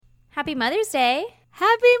Happy Mother's Day.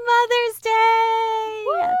 Happy Mother's Day!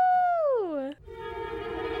 Woo!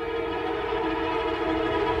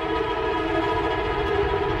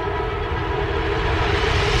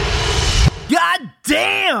 God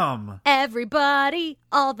damn! Everybody,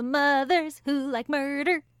 all the mothers who like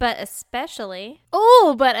murder. But especially...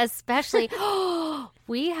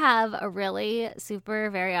 We have a really super,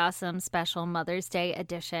 very awesome special Mother's Day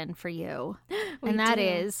edition for you. And that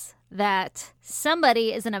is that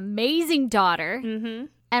somebody is an amazing daughter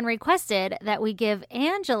and requested that we give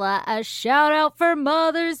Angela a shout out for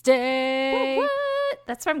Mother's Day. What?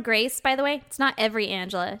 That's from Grace, by the way. It's not every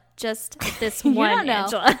Angela, just this one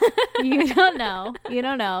Angela. You don't know. You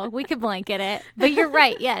don't know. We could blanket it. But you're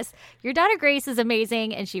right. Yes. Your daughter Grace is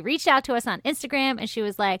amazing. And she reached out to us on Instagram and she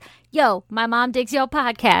was like, yo, my mom digs your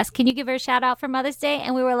podcast. Can you give her a shout out for Mother's Day?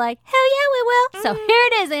 And we were like, hell yeah, we will. So here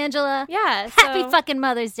it is, Angela. Yeah. Happy fucking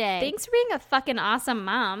Mother's Day. Thanks for being a fucking awesome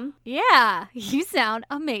mom. Yeah. You sound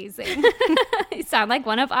amazing. You sound like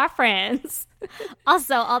one of our friends.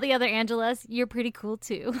 Also, all the other Angelas, you're pretty cool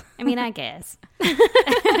too. I mean, I guess.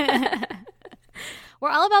 We're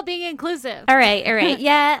all about being inclusive. All right.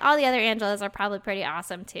 Yeah, all the other Angelas are probably pretty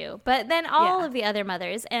awesome too. But then all of the other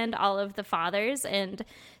mothers and all of the fathers and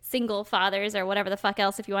single fathers or whatever the fuck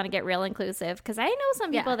else if you want to get real inclusive. Because I know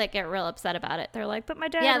some people that get real upset about it. They're like, but my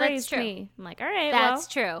dad raised me. I'm like, all right, that's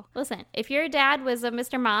true. Listen, if your dad was a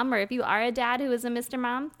Mr. Mom or if you are a dad who is a Mr.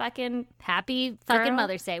 Mom, fucking happy fucking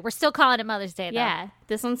Mother's Day. We're still calling it Mother's Day though. Yeah,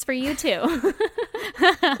 this one's for you too.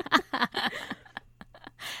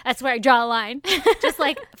 That's where I draw a line. Just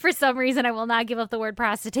like, for some reason, I will not give up the word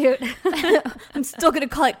prostitute. I'm still going to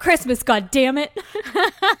call it Christmas, God damn it.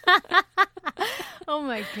 Oh,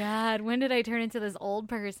 my God. When did I turn into this old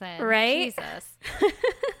person? Right? Jesus.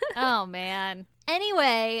 Oh, man.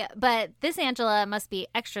 Anyway, but this Angela must be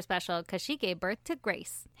extra special because she gave birth to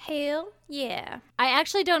Grace. Hell yeah. I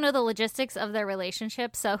actually don't know the logistics of their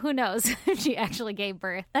relationship, so who knows if she actually gave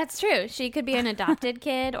birth. That's true. She could be an adopted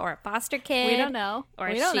kid or a foster kid. We don't know.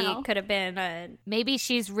 Or she could have been a... Maybe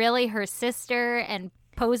she's really her sister and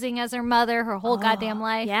posing as her mother her whole goddamn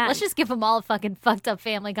life. Yeah. Let's just give them all a fucking fucked up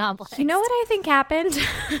family complex. You know what I think happened?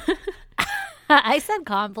 I said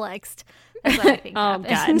complexed. That's what I think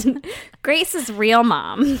happened. God. Grace's real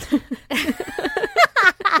mom.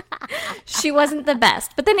 She wasn't the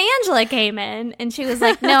best. But then Angela came in and she was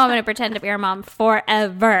like, no, I'm going to pretend to be her mom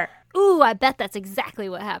forever. Ooh, I bet that's exactly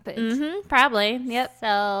what happened. Mm-hmm, probably. Yep.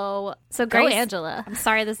 So Grace, go Angela. I'm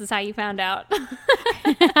sorry this is how you found out.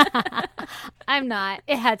 I'm not.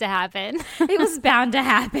 It had to happen. It was bound to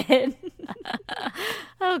happen.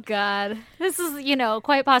 Oh, God. This is,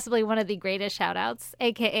 quite possibly one of the greatest shout outs,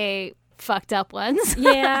 a.k.a. fucked up ones.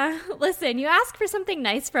 Yeah. Listen, you ask for something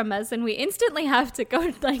nice from us and we instantly have to go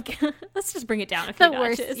let's just bring it down a few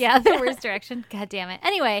notches. The worst direction. God damn it.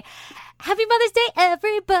 Anyway, happy Mother's Day,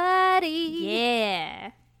 everybody.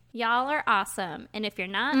 Yeah. Y'all are awesome. And if you're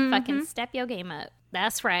not, fucking step your game up.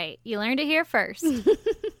 That's right. You learned it here first.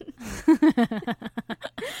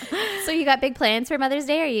 So you got big plans for Mother's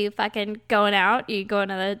Day? Are you fucking going out? Are you going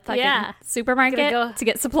to the fucking supermarket to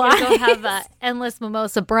get supplies? Go have an endless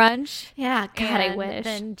mimosa brunch. Yeah, God, I wish.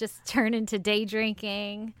 Then just turn into day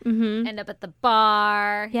drinking. End up at the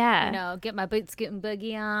bar. Yeah. Get my boot scooting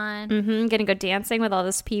boogie on. Gonna go dancing with all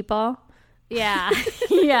those people. Yeah.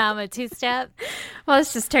 Yeah, I'm a two-step. Well,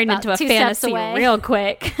 it's just turned into a fantasy real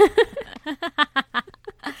quick.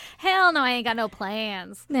 Hell no, I ain't got no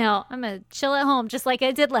plans. No. I'm going to chill at home just like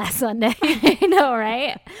I did last Sunday. I know,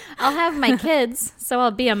 right? I'll have my kids, so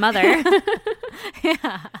I'll be a mother.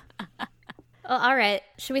 Yeah. Well, all right.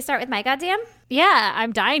 Should we start with my goddamn? Yeah,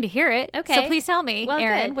 I'm dying to hear it. Okay. So please tell me,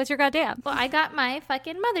 Erin, good. what's your goddamn? Well, I got my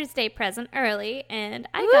fucking Mother's Day present early, and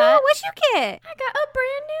what'd you get? I got a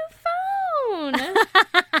brand new phone.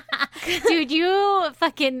 Dude,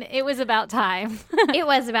 it was about time. It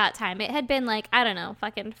was about time. It had been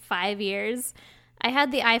fucking 5 years. I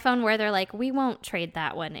had the iPhone where they're like, we won't trade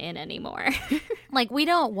that one in anymore. We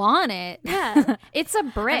don't want it. Yeah. It's a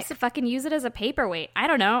brick. Fucking use it as a paperweight. I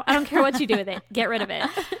don't know. I don't care what you do with it. Get rid of it.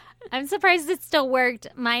 I'm surprised it still worked,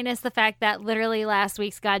 minus the fact that literally last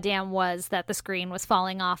week's goddamn was that the screen was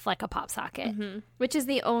falling off like a pop socket. Which is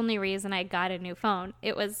the only reason I got a new phone.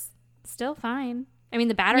 It was still fine. I mean,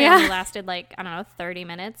 the battery only lasted 30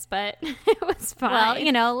 minutes, but it was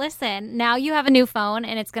fine. Well, listen, now you have a new phone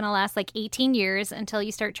and it's going to last 18 years until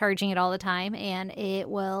you start charging it all the time, and it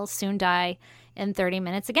will soon die in 30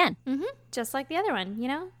 minutes again. Just like the other one,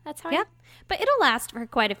 That's how But it'll last for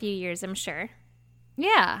quite a few years, I'm sure.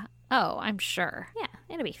 Yeah. Oh, I'm sure. Yeah,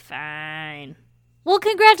 it'll be fine. Well,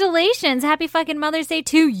 congratulations. Happy fucking Mother's Day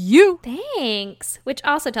to you. Thanks. Which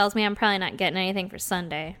also tells me I'm probably not getting anything for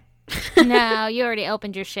Sunday. No, you already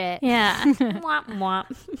opened your shit. Yeah. Womp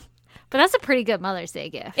womp. But that's a pretty good Mother's Day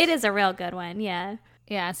gift. It is a real good one, yeah.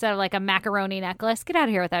 Yeah, instead of like a macaroni necklace. Get out of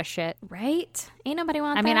here with that shit. Right? Ain't nobody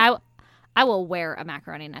want that. I mean, I will wear a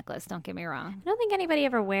macaroni necklace. Don't get me wrong. I don't think anybody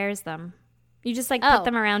ever wears them. You just like put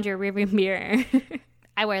them around your rearview mirror.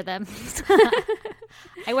 I wear them.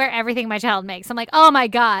 I wear everything my child makes. I'm like, oh my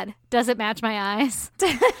God, does it match my eyes?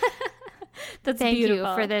 That's Thank beautiful.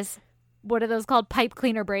 you for this. What are those called? Pipe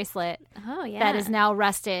cleaner bracelet. Oh, yeah. That is now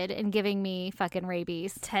rusted and giving me fucking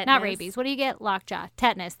rabies. Tetanus. Not rabies. What do you get? Lockjaw.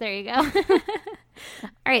 Tetanus. There you go.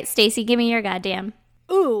 All right, Stacey, give me your goddamn.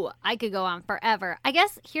 Ooh, I could go on forever. I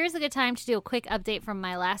guess here's a good time to do a quick update from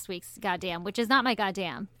my last week's goddamn, which is not my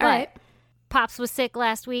goddamn. All right. Pops was sick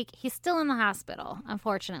last week. He's still in the hospital,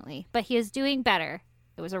 unfortunately, but he is doing better.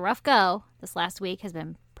 It was a rough go. This last week has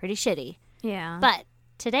been pretty shitty. Yeah. But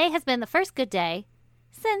today has been the first good day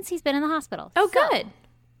since he's been in the hospital. Oh, good.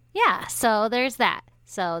 Yeah, so there's that.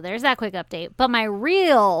 So there's that quick update. But my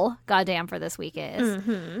real goddamn for this week is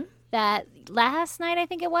that last night, I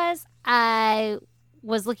think it was, I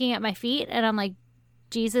was looking at my feet and I'm like,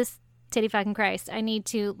 Jesus, titty fucking Christ, I need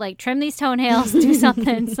to like trim these toenails, do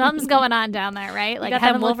something. Something's going on down there, right? Like, you got I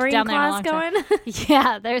haven't them looked Wolverine down there in a claws long time. going?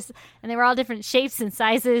 Yeah, and they were all different shapes and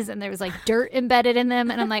sizes, and there was like dirt embedded in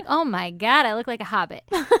them, and I'm like, oh my God, I look like a hobbit.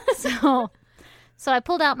 So I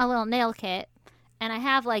pulled out my little nail kit, and I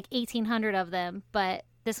have like 1,800 of them, but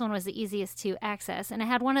this one was the easiest to access, and it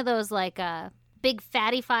had one of those like big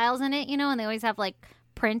fatty files in it, you know, and they always have like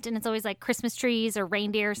print, and it's always like Christmas trees or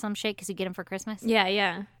reindeer or some shit because you get them for Christmas. Yeah,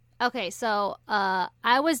 yeah. Okay, so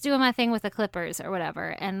I was doing my thing with the clippers or whatever,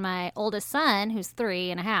 and my oldest son, who's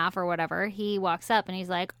 3.5 or whatever, he walks up and he's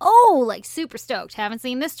like, oh, like super stoked. Haven't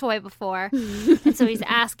seen this toy before. And so he's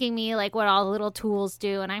asking me like what all the little tools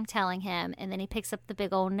do, and I'm telling him, and then he picks up the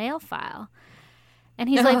big old nail file. And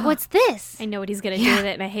he's like, what's this? I know what he's going to do with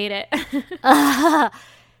it, and I hate it.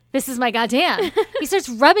 This is my goddamn. He starts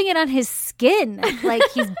rubbing it on his skin like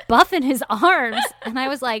he's buffing his arms. And I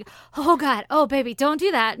was like, oh, God. Oh, baby, don't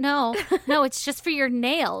do that. No, it's just for your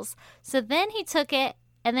nails. So then he took it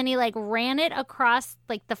and then he like ran it across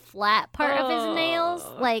like the flat part of his nails,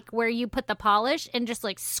 like where you put the polish, and just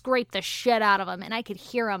like scraped the shit out of them. And I could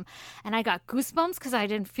hear him. And I got goosebumps because I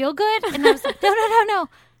didn't feel good. And I was like, no.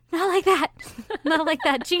 Not like that. Not like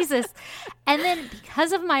that. Jesus. And then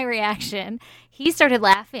because of my reaction, he started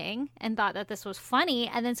laughing and thought that this was funny.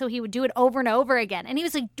 And then so he would do it over and over again. And he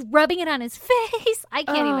was like rubbing it on his face. I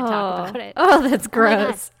can't even talk about it. Oh, that's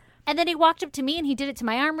gross. And then he walked up to me and he did it to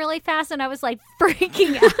my arm really fast. And I was like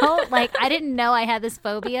freaking out. Like I didn't know I had this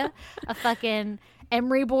phobia of fucking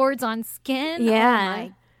emery boards on skin. Yeah. Oh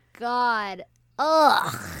my God.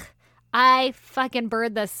 Ugh. I fucking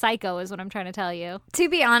bird the psycho is what I'm trying to tell you. To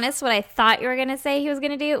be honest, what I thought you were going to say he was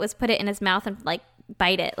going to do was put it in his mouth and like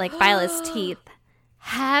bite it, like file his teeth.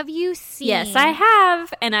 Have you seen? Yes, I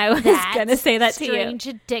have. And I was going to say that to you. Strange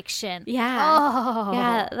addiction. Yeah. Oh.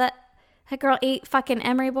 Yeah. That girl ate fucking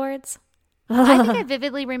emery boards. I think I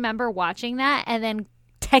vividly remember watching that and then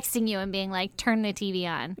texting you and being like, turn the TV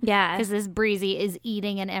on. Yeah. Because this breezy is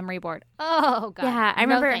eating an emery board. Oh, God. Yeah. I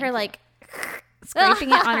remember her like scraping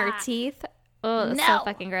it on her teeth. Oh, that's so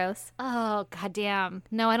fucking gross. Oh, goddamn.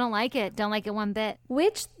 No, I don't like it. Don't like it one bit.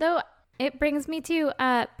 Which, though, it brings me to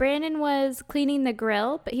Brandon was cleaning the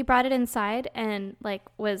grill, but he brought it inside and like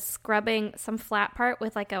was scrubbing some flat part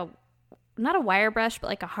with like not a wire brush, but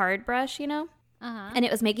like a hard brush, you know? Uh-huh. And it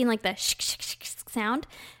was making like the sound.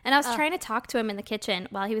 And I was trying to talk to him in the kitchen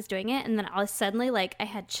while he was doing it. And then all suddenly, like, I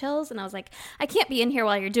had chills. And I was like, I can't be in here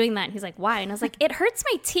while you're doing that. And he's like, why? And I was like, it hurts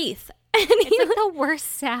my teeth. And It's like the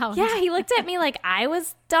worst sound. yeah, he looked at me like I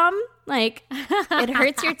was dumb. Like, it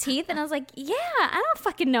hurts your teeth. And I was like, yeah, I don't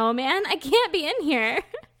fucking know, man. I can't be in here.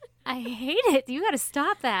 I hate it. You got to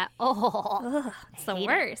stop that. Oh, Ugh, it's the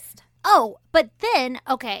worst. Oh, but then,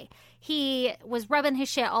 okay, he was rubbing his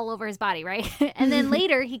shit all over his body, right? And then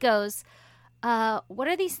later he goes, what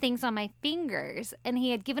are these things on my fingers? And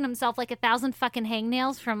he had given himself like 1,000 fucking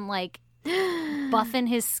hangnails from like buffing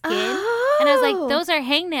his skin. And I was like, those are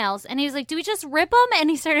hangnails. And he was like, do we just rip them? And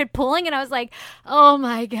he started pulling. And I was like, oh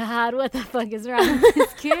my God, what the fuck is wrong with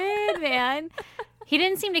this kid, man? He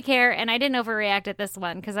didn't seem to care. And I didn't overreact at this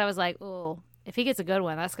one because I was like, oh, if he gets a good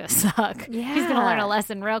one, that's going to suck. Yeah. He's going to learn a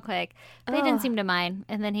lesson real quick. But he didn't seem to mind.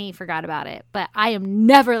 And then he forgot about it. But I am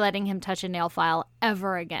never letting him touch a nail file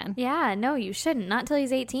ever again. Yeah, no, you shouldn't. Not till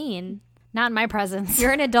he's 18. Not in my presence.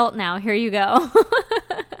 You're an adult now. Here you go.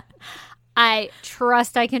 I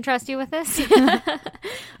trust I can trust you with this.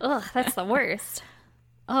 Ugh, that's the worst.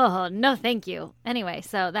 Oh, no, thank you. Anyway,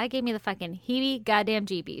 so that gave me the fucking heebie goddamn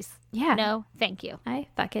jeebies. Yeah. No, thank you. I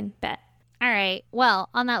fucking bet. All right. Well,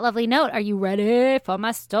 on that lovely note, are you ready for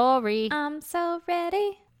my story? I'm so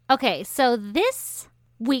ready. Okay, so this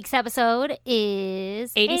week's episode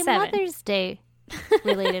is 87. a Mother's Day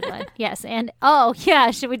related one. Yes, and oh,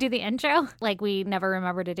 yeah, should we do the intro? Like we never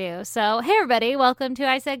remember to do. So, hey, everybody, welcome to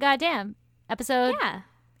I Said Goddamn, episode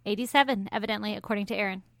 87, evidently, according to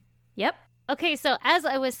Aaron. Yep. Okay, so as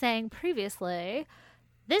I was saying previously,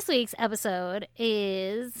 this week's episode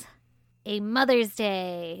is a Mother's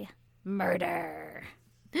Day murder.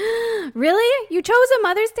 Really? You chose a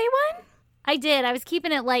Mother's Day one? I did. I was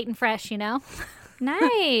keeping it light and fresh, you know?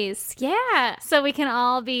 Nice. Yeah. So we can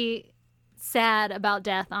all be sad about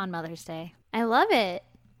death on Mother's Day. I love it.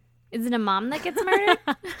 Is it a mom that gets murdered?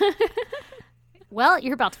 Well,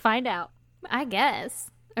 you're about to find out. I guess.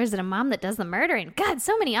 Or is it a mom that does the murdering? God,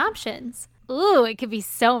 so many options. Ooh, it could be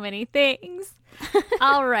so many things.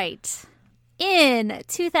 All right. In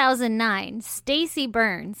 2009, Stacy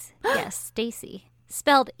Burns, yes, Stacy,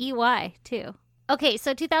 spelled E-Y too. Okay,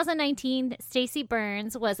 so 2019, Stacy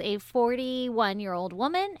Burns was a 41-year-old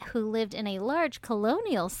woman who lived in a large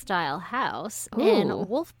colonial-style house in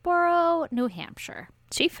Wolfboro, New Hampshire.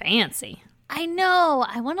 She fancy. I know.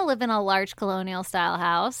 I want to live in a large colonial-style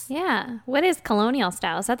house. Yeah. What is colonial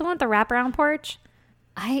style? Is that the one with the wraparound porch?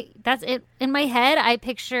 That's it. In my head, I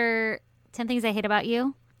picture 10 Things I Hate About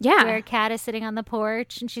You. Yeah. Where a cat is sitting on the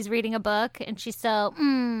porch and she's reading a book and she's so,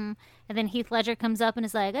 And then Heath Ledger comes up and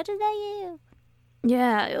is like, I just met you.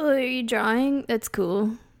 Yeah. Oh, are you drawing? That's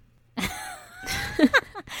cool.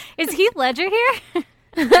 Is Heath Ledger here?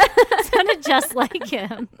 Sounded just like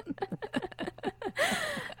him.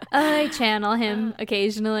 I channel him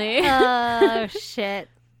occasionally. Oh, shit.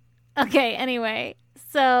 Okay, anyway.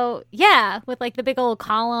 So, yeah, with like the big old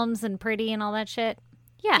columns and pretty and all that shit.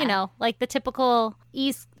 Yeah. You know, like the typical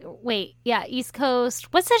East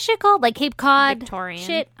Coast. What's that shit called? Like Cape Cod Victorian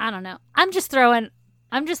shit? I don't know. I'm just throwing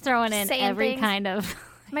in Saying every things. kind of.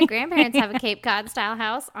 My grandparents have a Cape Cod style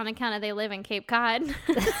house on account of they live in Cape Cod.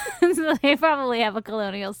 So they probably have a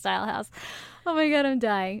colonial style house. Oh my God, I'm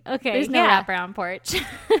dying. Okay. There's no wraparound porch.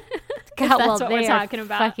 God, that's what we're talking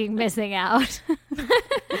about. Fucking missing out.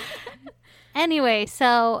 Anyway,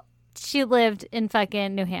 so she lived in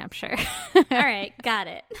fucking New Hampshire. All right, got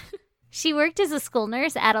it. She worked as a school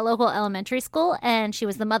nurse at a local elementary school, and she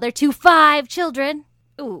was the mother to 5 children.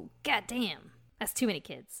 Ooh, goddamn. That's too many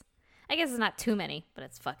kids. I guess it's not too many, but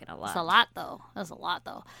it's fucking a lot. That's a lot,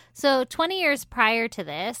 though. So 20 years prior to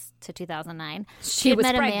this, to 2009, she was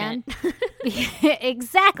met pregnant. a man.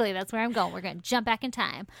 Exactly. That's where I'm going. We're going to jump back in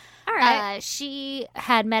time. All right. She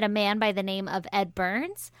had met a man by the name of Ed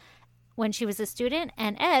Burns when she was a student,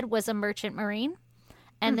 and Ed was a merchant marine.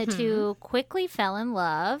 And the two quickly fell in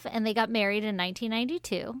love, and they got married in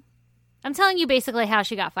 1992. I'm telling you basically how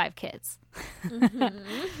she got 5 kids.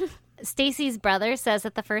 Stacy's brother says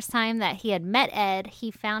that the first time that he had met Ed,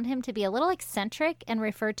 he found him to be a little eccentric and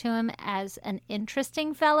referred to him as an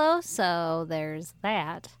interesting fellow. So there's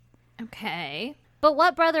that. Okay. But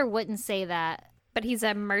what brother wouldn't say that? But he's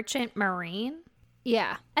a merchant marine?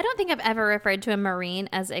 Yeah. I don't think I've ever referred to a marine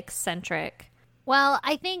as eccentric. Well,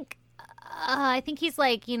 I think he's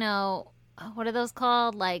like, you know, what are those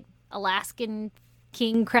called? Like Alaskan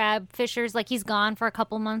king crab fishers. Like he's gone for a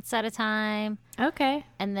couple months at a time. Okay.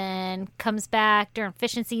 And then comes back during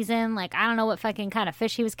fishing season. Like, I don't know what fucking kind of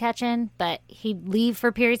fish he was catching, but he'd leave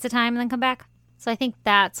for periods of time and then come back. So I think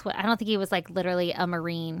that's what, I don't think he was like literally a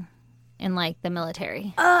marine in like the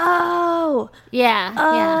military. Oh. Yeah.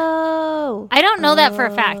 Oh. Yeah. I don't know that for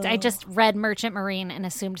a fact. I just read merchant marine and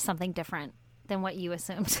assumed something different than what you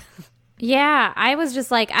assumed. Yeah, I was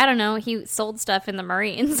just like, I don't know, he sold stuff in the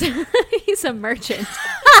Marines. He's a merchant.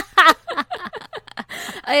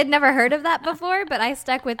 I had never heard of that before, but I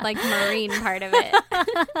stuck with like marine part of it.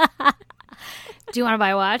 Do you want to buy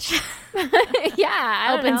a watch? Yeah,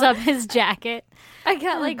 I Opens up his jacket. I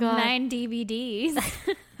got 9 DVDs.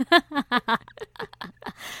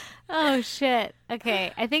 Oh shit.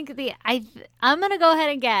 Okay, I think I'm gonna go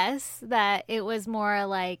ahead and guess that it was more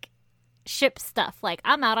like ship stuff. Like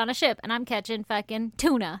I'm out on a ship and I'm catching fucking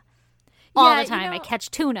tuna all the time. I catch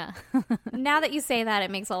tuna. Now that you say that,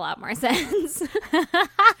 it makes a lot more sense.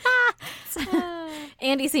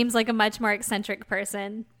 Andy seems like a much more eccentric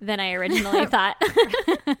person than I originally thought.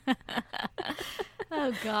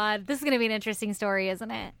 Oh God, this is gonna be an interesting story,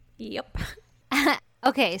 isn't it? Yep.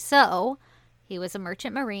 Okay, so he was a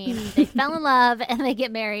merchant marine. They fell in love and they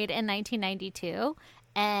get married in 1992.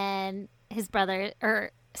 And his brother,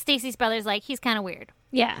 or Stacy's brother's like, he's kind of weird.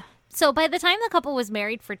 Yeah. So by the time the couple was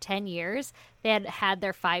married for 10 years, they had had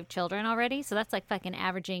their 5 children already. So that's like fucking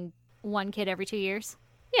averaging 1 kid every 2 years.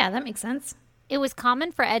 Yeah, that makes sense. It was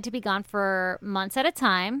common for Ed to be gone for months at a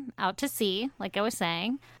time, out to sea, like I was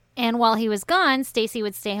saying. And while he was gone, Stacy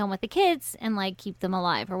would stay home with the kids and like keep them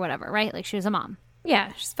alive or whatever, right? Like she was a mom.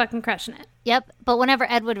 Yeah, she's fucking crushing it. Yep. But whenever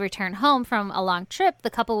Ed would return home from a long trip, the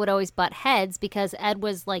couple would always butt heads because Ed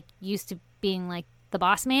was like used to being like the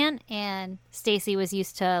boss man and Stacy was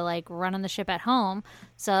used to like running the ship at home.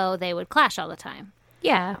 So they would clash all the time.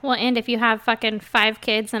 Yeah. Well, and if you have fucking 5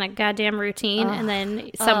 kids and a goddamn routine and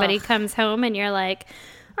then somebody comes home and you're like,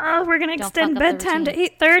 oh, we're going to extend bedtime to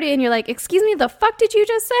 8:30. And you're like, excuse me, the fuck did you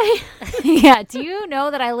just say? Yeah. Do you know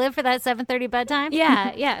that I live for that 7:30 bedtime?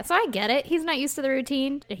 Yeah. So I get it. He's not used to the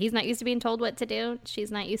routine. He's not used to being told what to do. She's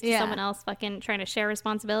not used to someone else fucking trying to share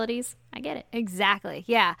responsibilities. I get it. Exactly.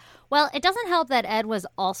 Yeah. Well, it doesn't help that Ed was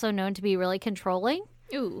also known to be really controlling.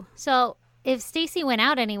 Ooh. So if Stacy went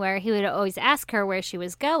out anywhere, he would always ask her where she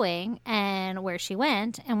was going and where she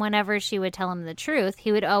went. And whenever she would tell him the truth,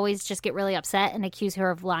 he would always just get really upset and accuse her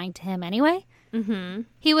of lying to him anyway. Mm-hmm.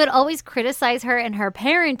 He would always criticize her and her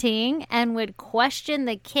parenting and would question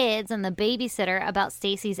the kids and the babysitter about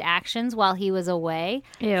Stacy's actions while he was away.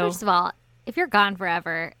 Ew. First of all, if you're gone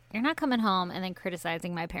forever, you're not coming home and then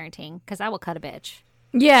criticizing my parenting because I will cut a bitch.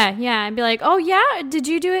 Yeah. I'd be like, oh, yeah? Did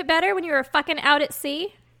you do it better when you were fucking out at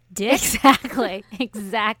sea? Dick.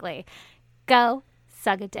 Exactly. Go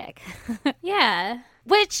suck a dick. Yeah.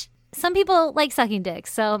 Which some people like sucking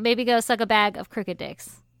dicks, so maybe go suck a bag of crooked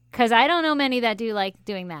dicks. Because I don't know many that do like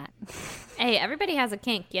doing that. Hey, everybody has a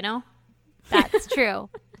kink, you know? That's true.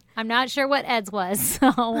 I'm not sure what Ed's was,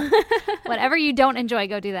 so whatever you don't enjoy,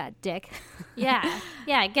 go do that, dick. Yeah,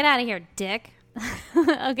 get out of here, dick.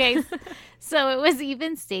 Okay, so it was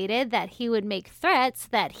even stated that he would make threats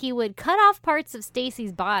that he would cut off parts of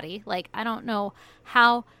Stacy's body. Like, I don't know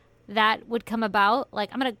how that would come about. Like,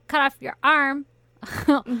 I'm going to cut off your arm.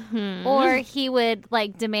 Mm-hmm. Or he would,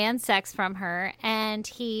 like, demand sex from her. And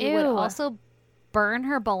he would also burn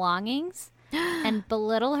her belongings and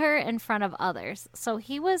belittle her in front of others. So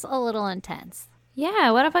he was a little intense.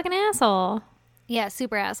 Yeah, what a fucking asshole. Yeah,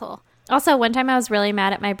 super asshole. Also, one time I was really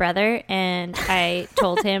mad at my brother, and I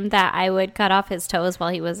told him that I would cut off his toes while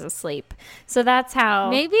he was asleep. So that's how...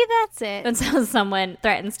 Maybe that's it. That's how someone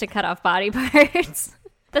threatens to cut off body parts.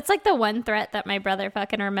 That's like the one threat that my brother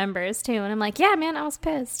fucking remembers, too. And I'm like, yeah, man, I was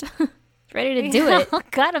pissed. Ready to do it.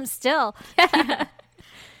 Cut him still. Yeah.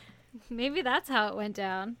 Maybe that's how it went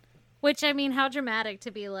down. Which, I mean, how dramatic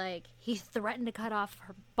to be like, he threatened to cut off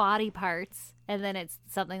her body parts, and then it's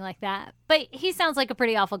something like that. But he sounds like a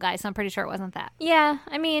pretty awful guy, so I'm pretty sure it wasn't that. Yeah,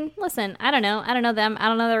 I mean, listen, I don't know. I don't know them. I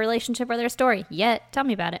don't know their relationship or their story yet. Tell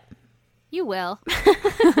me about it. You will.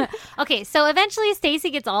 Okay, so eventually Stacy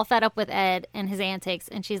gets all fed up with Ed and his antics,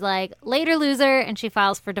 and she's like, later, loser, and she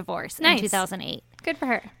files for divorce in 2008. Good for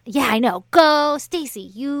her. Yeah, I know. Go, Stacy.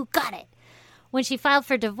 You got it. When she filed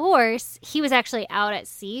for divorce, he was actually out at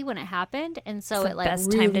sea when it happened, and so it like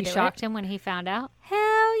really shocked him when he found out. Hell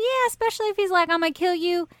yeah, especially if he's like, I'm gonna kill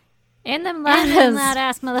you and them loud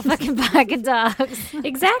ass motherfucking pocket dogs.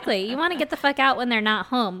 Exactly. You want to get the fuck out when they're not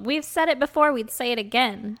home. We've said it before. We'd say it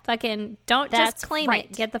again. Fucking don't just claim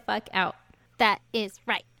it. Get the fuck out. That is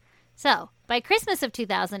right. So by Christmas of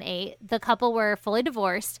 2008, the couple were fully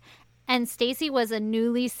divorced, and Stacy was a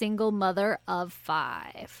newly single mother of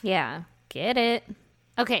 5. Yeah. Get it.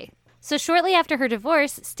 Okay, so shortly after her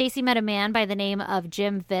divorce, Stacy met a man by the name of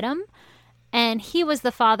Jim Vidham, and he was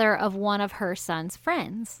the father of one of her son's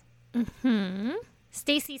friends. Mm-hmm.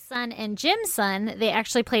 Stacy's son and Jim's son, they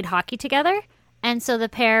actually played hockey together, and so the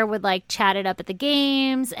pair would like chat it up at the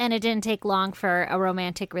games, and it didn't take long for a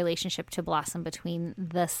romantic relationship to blossom between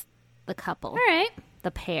the couple. All right.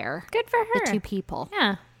 The pair. Good for her. The 2 people.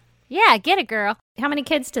 Yeah. Yeah, get it, girl. How many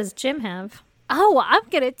kids does Jim have? Oh, I'm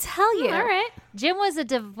going to tell you. All right. Jim was a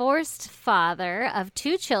divorced father of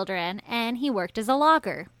 2 children, and he worked as a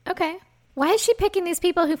logger. Okay. Why is she picking these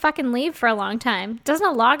people who fucking leave for a long time? Doesn't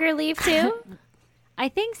a logger leave too? I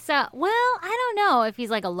think so. Well, I don't know if he's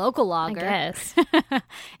like a local logger. I guess.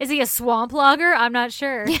 Is he a swamp logger? I'm not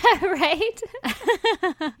sure. Yeah, right?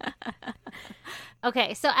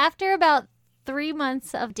 Okay, so after about 3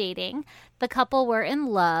 months of dating, the couple were in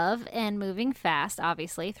love and moving fast,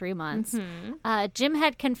 obviously, 3 months. Mm-hmm. Jim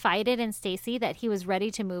had confided in Stacy that he was ready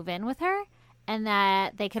to move in with her and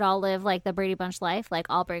that they could all live like the Brady Bunch life. Like,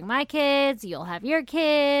 I'll bring my kids, you'll have your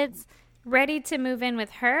kids. Ready to move in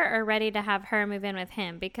with her or ready to have her move in with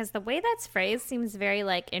him? Because the way that's phrased seems very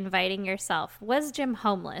like inviting yourself. Was Jim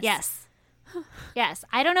homeless? Yes. Yes.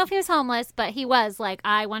 I don't know if he was homeless, but he was like,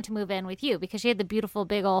 I want to move in with you because she had the beautiful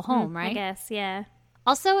big old home, right? I guess, yeah.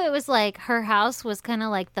 Also, it was like her house was kind of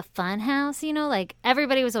like the fun house, you know, like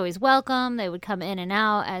everybody was always welcome. They would come in and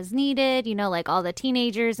out as needed, you know, like all the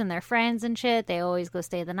teenagers and their friends and shit. They always go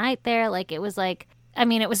stay the night there. Like it was like, I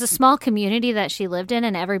mean, it was a small community that she lived in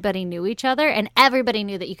and everybody knew each other and everybody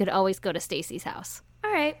knew that you could always go to Stacy's house.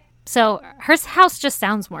 All right. So her house just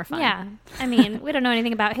sounds more fun. Yeah. I mean, we don't know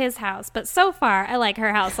anything about his house, but so far I like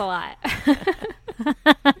her house a lot.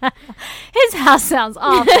 His house sounds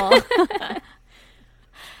awful.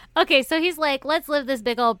 Okay, so he's like, let's live this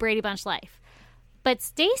big old Brady Bunch life. But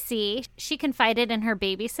Stacy, she confided in her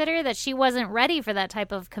babysitter that she wasn't ready for that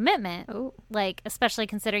type of commitment. Oh. Like, especially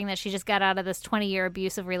considering that she just got out of this 20-year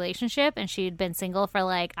abusive relationship and she'd been single for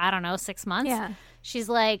like, I don't know, 6 months. Yeah. She's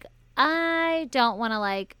like, I don't want to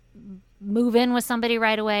like move in with somebody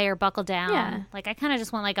right away or buckle down. Yeah. Like, I kind of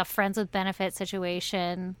just want like a friends with benefits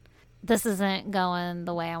situation. This isn't going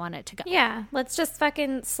the way I want it to go. Yeah. Let's just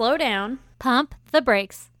fucking slow down. Pump the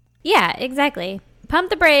brakes. Yeah, exactly.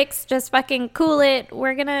 Pump the brakes. Just fucking cool it.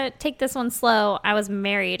 We're going to take this one slow. I was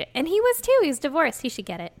married. And he was too. He was divorced. He should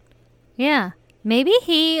get it. Yeah. Maybe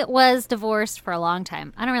he was divorced for a long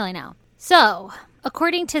time. I don't really know. So,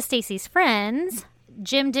 according to Stacy's friends,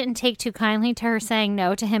 Jim didn't take too kindly to her saying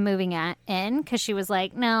no to him moving in because she was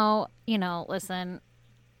like, no, you know, listen,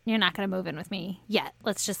 you're not going to move in with me yet.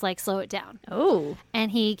 Let's just like slow it down. Oh.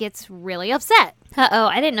 And he gets really upset. Uh-oh.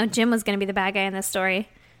 I didn't know Jim was going to be the bad guy in this story.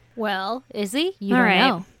 Well, is he? You All don't right.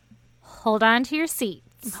 know. Hold on to your seat.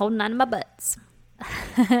 I'm holding on to my butts.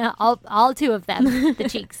 all two of them, the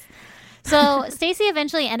cheeks. So Stacy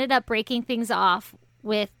eventually ended up breaking things off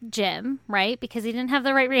with Jim, right? Because he didn't have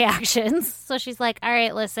the right reactions. So she's like, all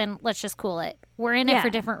right, listen, let's just cool it. We're in it for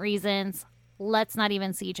different reasons. Let's not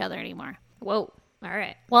even see each other anymore. Whoa. All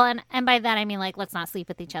right. Well, and by that I mean like, let's not sleep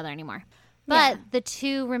with each other anymore. But the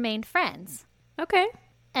two remained friends. Okay.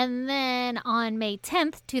 And then on May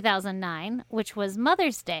 10th, 2009, which was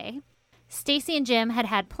Mother's Day, Stacy and Jim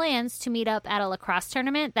had plans to meet up at a lacrosse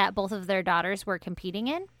tournament that both of their daughters were competing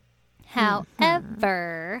in.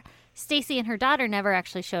 However, Stacy and her daughter never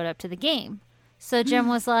actually showed up to the game. So Jim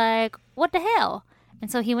was like, what the hell? And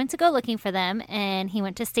so he went to go looking for them, and he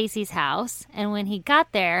went to Stacy's house. And when he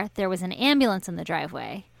got there, there was an ambulance in the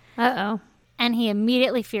driveway. Uh-oh. And he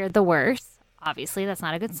immediately feared the worst. Obviously, that's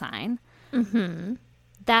not a good sign. Mm-hmm.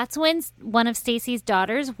 That's when one of Stacy's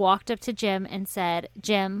daughters walked up to Jim and said,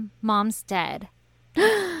 Jim, Mom's dead.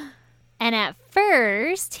 And at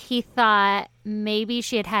first, he thought maybe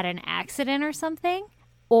she had had an accident or something,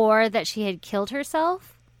 or that she had killed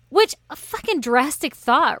herself. Which, a fucking drastic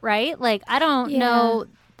thought, right? Like, I don't know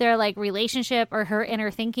their, like, relationship or her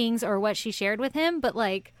inner thinkings or what she shared with him, but,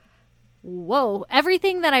 like, whoa.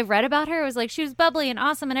 Everything that I've read about her was, like, she was bubbly and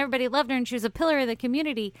awesome and everybody loved her and she was a pillar of the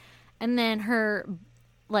community. And then her,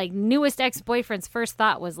 like, newest ex-boyfriend's first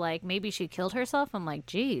thought was, like, maybe she killed herself. I'm like,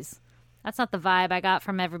 geez, that's not the vibe I got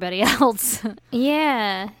from everybody else.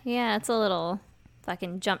 Yeah. Yeah, it's a little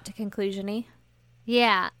fucking jump to conclusion-y.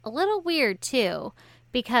 Yeah, a little weird, too,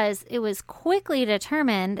 because it was quickly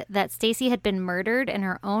determined that Stacy had been murdered in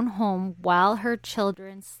her own home while her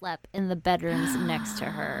children slept in the bedrooms next to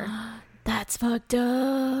her. That's fucked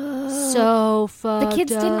up. So fucked up. The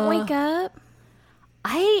kids didn't wake up?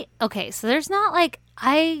 Okay, so there's not like,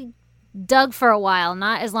 I dug for a while,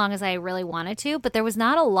 not as long as I really wanted to, but there was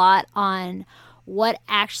not a lot on what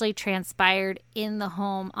actually transpired in the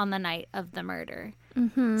home on the night of the murder.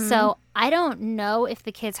 Mm-hmm. So I don't know if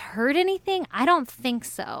the kids heard anything. I don't think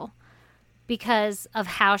so, because of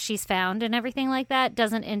how she's found and everything like that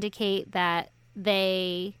doesn't indicate that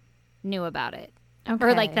they knew about it. Okay.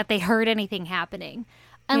 Or like that they heard anything happening,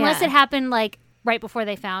 unless it happened like right before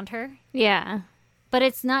they found her. Yeah. But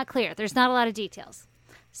it's not clear. There's not a lot of details.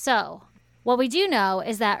 So what we do know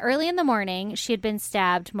is that early in the morning, she had been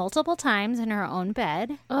stabbed multiple times in her own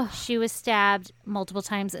bed. Ugh. She was stabbed multiple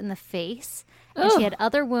times in the face. And she had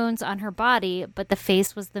other wounds on her body, but the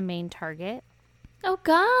face was the main target. Oh,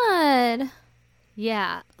 God.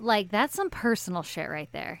 Yeah, like that's some personal shit right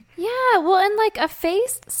there. Yeah, well, and like a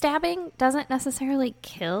face stabbing doesn't necessarily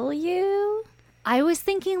kill you. I was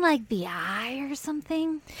thinking like the eye or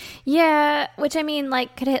something. Yeah, which I mean,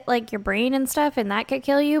 like, could hit like your brain and stuff, and that could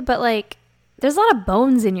kill you, but like, there's a lot of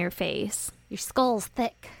bones in your face. Your skull's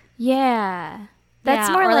thick. Yeah. That's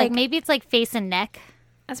more or like maybe it's like face and neck.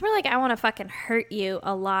 That's more like I want to fucking hurt you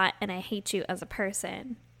a lot and I hate you as a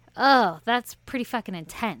person. Oh, that's pretty fucking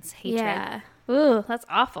intense. Hatred. Yeah. Ooh, that's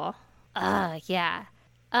awful. Yeah.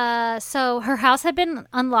 So her house had been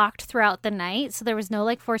unlocked throughout the night, so there was no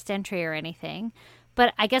like forced entry or anything.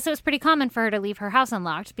 But I guess it was pretty common for her to leave her house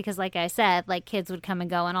unlocked because, like I said, like kids would come and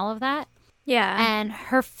go and all of that. Yeah. And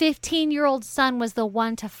her 15-year-old son was the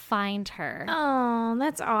one to find her. Oh,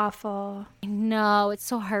 that's awful. No, it's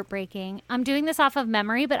so heartbreaking. I'm doing this off of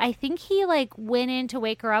memory, but I think he like went in to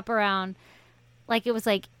wake her up around like it was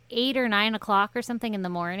like 8 or 9 o'clock or something in the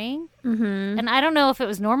morning. Mm-hmm. And I don't know if it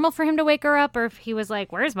was normal for him to wake her up or if he was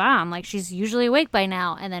like, where's mom? Like she's usually awake by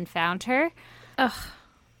now, and then found her. Ugh.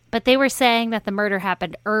 But they were saying that the murder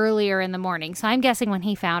happened earlier in the morning. So I'm guessing when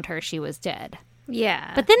he found her, she was dead.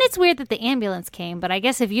 Yeah. But then it's weird that the ambulance came. But I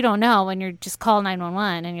guess if you don't know and you're just call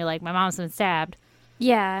 911 and you're like, my mom's been stabbed.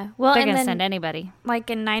 Yeah. Well, they're and going to then, send anybody. like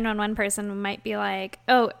a 911 person might be like,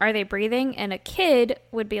 oh, are they breathing? And a kid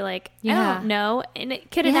would be like, I don't know. And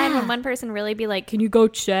could a 911 person really be like, can you go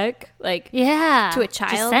check? Like, yeah. to a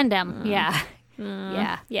child? Just send him. Yeah.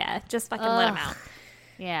 Yeah. Yeah. Just fucking let him out.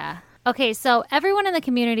 Yeah. Okay, so everyone in the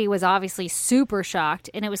community was obviously super shocked,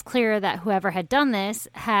 and it was clear that whoever had done this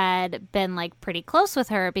had been like pretty close with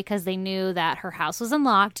her because they knew that her house was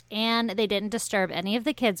unlocked and they didn't disturb any of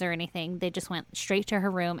the kids or anything. They just went straight to her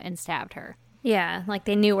room and stabbed her. Yeah. Like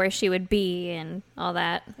they knew where she would be and all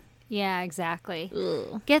that. Yeah, exactly.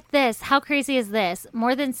 Ugh. Get this. How crazy is this?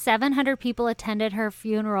 More than 700 people attended her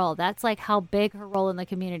funeral. That's like how big her role in the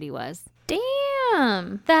community was.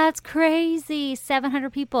 Damn. That's crazy.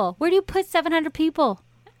 700 people. Where do you put 700 people?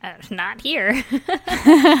 Not here.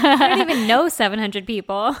 I don't even know 700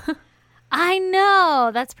 people. I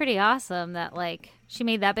know. That's pretty awesome that, like, she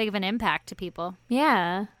made that big of an impact to people.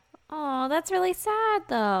 Yeah. Oh, that's really sad,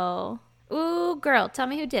 though. Ooh, girl, tell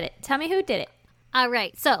me who did it. Tell me who did it. All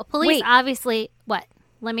right. So, police Wait. obviously... What?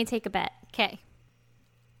 Let me take a bet. Okay.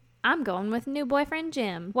 I'm going with new boyfriend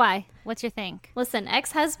Jim. Why? What's your think? Listen,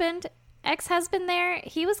 ex-husband there,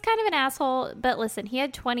 he was kind of an asshole, but listen, he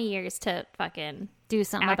had 20 years to fucking Do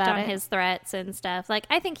something act about on it. his threats and stuff. Like,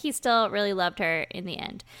 I think he still really loved her in the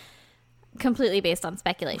end. Completely based on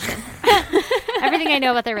speculation. Everything I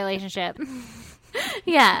know about their relationship.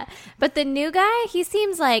 Yeah. But the new guy, he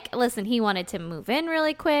seems like, listen, he wanted to move in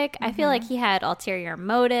really quick. I feel like he had ulterior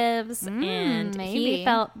motives and maybe. he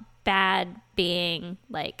felt bad being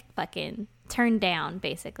like fucking turned down,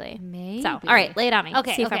 basically. Maybe. So, all right, lay it on me.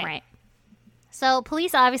 Okay, See if okay. I'm right. So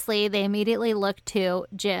police obviously, they immediately looked to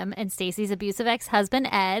Jim and Stacy's abusive ex-husband,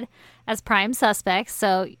 Ed, as prime suspects.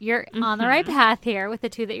 So you're on the right path here with the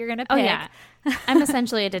two that you're going to pick. Oh, yeah. I'm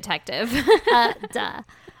essentially a detective. Duh.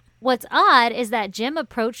 What's odd is that Jim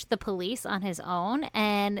approached the police on his own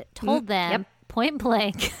and told them point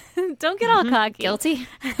blank, don't get all cocky. Guilty.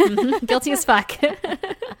 Guilty as fuck.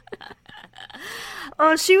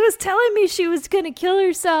 Oh, she was telling me she was going to kill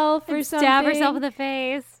herself or stab something. herself in the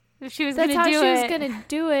face. If she was going That's to how do she it. was going to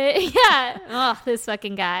do it. Yeah. Oh, this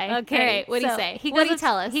fucking guy. Okay. All right, what'd he so say? What'd he What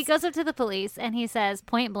tell us? He goes up to the police and he says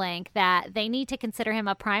point blank that they need to consider him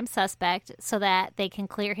a prime suspect so that they can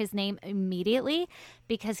clear his name immediately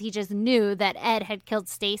because he just knew that Ed had killed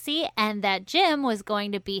Stacy and that Jim was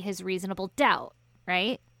going to be his reasonable doubt,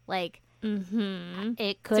 right? Like,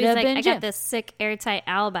 it could So have he's like, been I Jim. got this sick airtight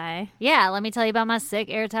alibi. Yeah, let me tell you about my sick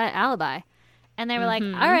airtight alibi. And they were like,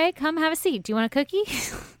 all right, come have a seat. Do you want a cookie?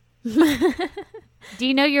 Do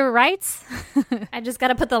you know your rights? I just got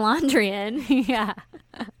to put the laundry in. Yeah.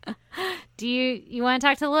 Do you want to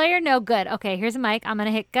talk to the lawyer? No, good. Okay, here's a mic. I'm going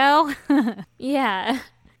to hit go. Yeah.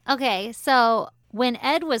 Okay, so when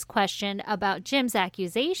Ed was questioned about Jim's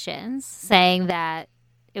accusations, saying that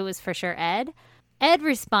it was for sure Ed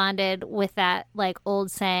responded with that like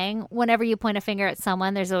old saying, whenever you point a finger at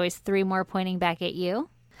someone, there's always 3 more pointing back at you.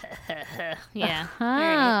 Yeah.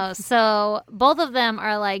 Oh, so both of them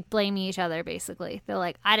are like blaming each other, basically. They're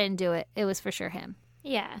like, I didn't do it. It was for sure him.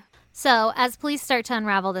 Yeah. So as police start to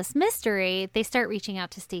unravel this mystery, they start reaching out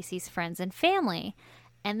to Stacy's friends and family.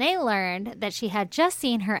 And they learned that she had just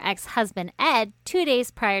seen her ex-husband, Ed, 2 days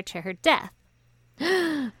prior to her death.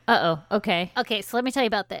 Uh-oh. Okay. Okay, so let me tell you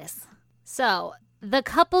about this. So the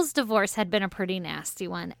couple's divorce had been a pretty nasty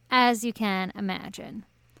one, as you can imagine.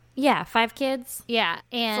 Yeah, 5 kids. Yeah,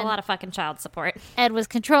 and It's a lot of fucking child support. Ed was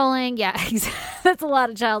controlling. Yeah, that's a lot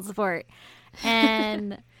of child support.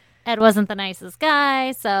 And Ed wasn't the nicest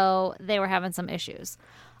guy, so they were having some issues.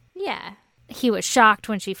 Yeah. He was shocked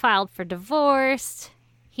when she filed for divorce.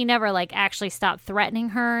 He never, like, actually stopped threatening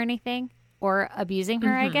her or anything, or abusing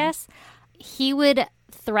her, I guess. He would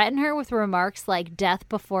threaten her with remarks like death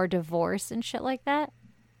before divorce and shit like that.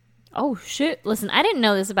 Oh, shit. Listen, I didn't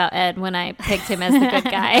know this about Ed when I picked him as the good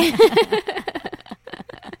guy.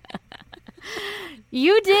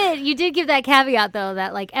 You did give that caveat, though,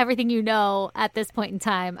 that, like, everything you know at this point in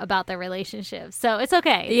time about their relationship. So it's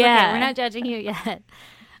okay. It's Yeah. okay. We're not judging you yet.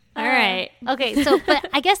 All right. Okay, so, but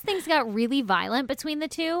I guess things got really violent between the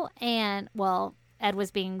two. And, well, Ed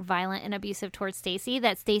was being violent and abusive towards Stacy,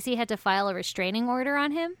 that Stacy had to file a restraining order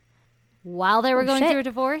on him while they were going through a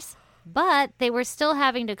divorce. But they were still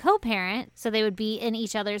having to co-parent, so they would be in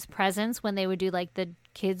each other's presence when they would do, like, the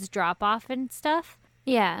kids drop-off and stuff.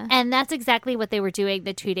 Yeah. And that's exactly what they were doing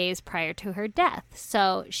the 2 days prior to her death.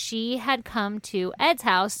 So she had come to Ed's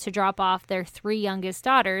house to drop off their 3 youngest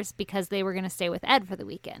daughters because they were going to stay with Ed for the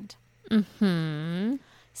weekend. Mm-hmm.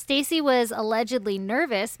 Stacy was allegedly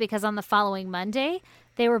nervous because on the following Monday,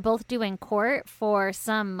 they were both due in court for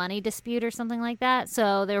some money dispute or something like that.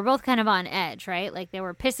 So they were both kind of on edge, right? Like they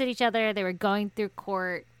were pissed at each other. They were going through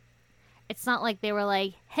court. It's not like they were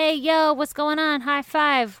like, hey, yo, what's going on? High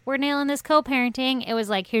five. We're nailing this co-parenting. It was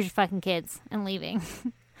like, here's your fucking kids and leaving.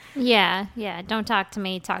 Yeah. Don't talk to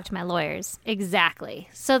me. Talk to my lawyers. Exactly.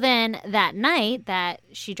 So then that night that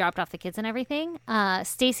she dropped off the kids and everything,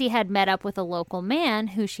 Stacy had met up with a local man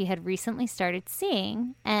who she had recently started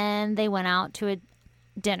seeing, and they went out to a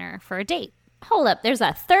dinner for a date. Hold up. There's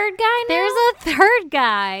a third guy now? There's a third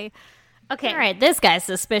guy. Okay. All right. This guy's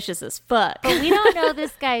suspicious as fuck. But we don't know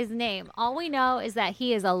this guy's name. All we know is that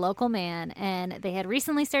he is a local man, and they had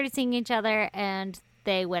recently started seeing each other, and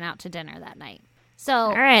they went out to dinner that night. So,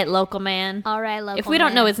 all right, local man. All right, local man. If we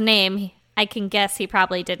don't know his name, I can guess he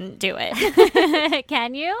probably didn't do it.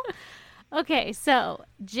 Can you? Okay, so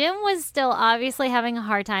Jim was still obviously having a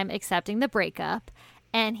hard time accepting the breakup,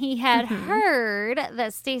 and he had heard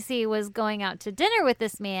that Stacy was going out to dinner with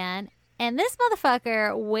this man, and this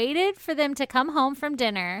motherfucker waited for them to come home from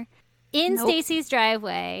dinner in Stacy's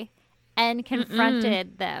driveway and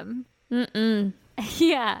confronted them.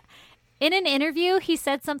 Yeah. In an interview, he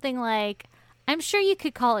said something like, I'm sure you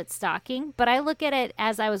could call it stalking, but I look at it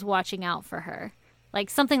as I was watching out for her.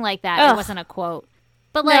 Like something like that. Ugh. It wasn't a quote.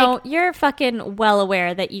 But no, you're fucking well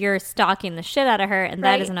aware that you're stalking the shit out of her, and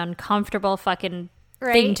that is an uncomfortable fucking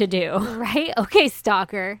thing to do. Right? Okay,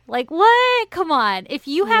 stalker. Like, what? Come on. If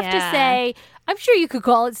you have to say, I'm sure you could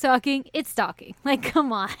call it stalking, it's stalking. Like,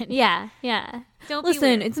 come on. Yeah.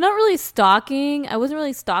 Listen, it's not really stalking. I wasn't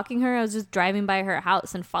really stalking her. I was just driving by her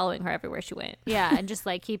house and following her everywhere she went. Yeah, and just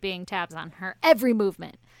like keeping tabs on her every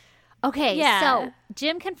movement. Okay, so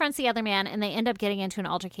Jim confronts the other man and they end up getting into an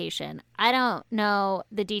altercation. I don't know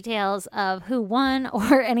the details of who won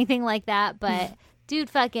or anything like that, but dude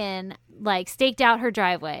fucking like staked out her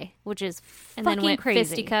driveway, which is fucking and then went crazy.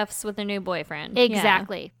 Fisticuffs with her new boyfriend.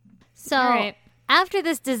 Exactly. Yeah. So after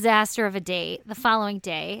this disaster of a date, the following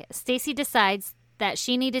day, Stacy decides that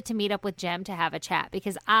she needed to meet up with Jim to have a chat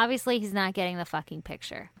because obviously he's not getting the fucking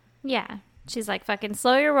picture. Yeah. She's like, fucking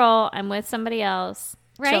slow your roll. I'm with somebody else.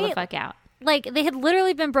 Right? Chill the fuck out. Like, they had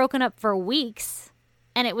literally been broken up for weeks,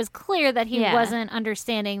 and it was clear that he wasn't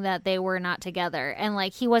understanding that they were not together. And,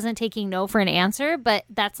 like, he wasn't taking no for an answer, but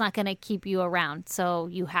that's not going to keep you around, so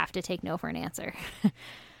you have to take no for an answer.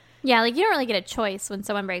 Yeah, like, you don't really get a choice when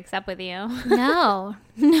someone breaks up with you. No.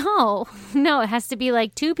 It has to be,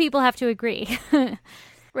 like, 2 people have to agree.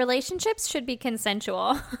 Relationships should be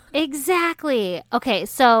consensual. Exactly. Okay,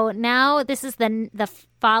 so now this is the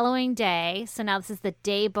following day. So now this is the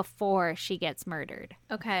day before she gets murdered.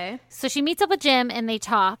 Okay. So she meets up with Jim and they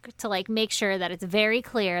talk to like make sure that it's very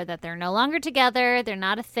clear that they're no longer together. They're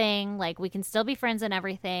not a thing. Like we can still be friends and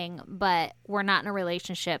everything, but we're not in a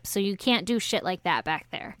relationship. So you can't do shit like that back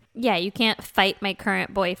there. Yeah, you can't fight my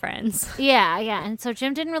current boyfriends. Yeah. And so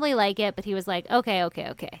Jim didn't really like it, but he was like, okay.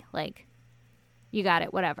 Like, you got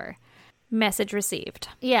it, whatever. Message received.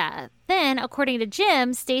 Yeah. Then, according to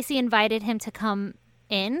Jim, Stacy invited him to come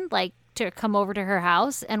in, like, to come over to her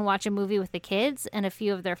house and watch a movie with the kids and a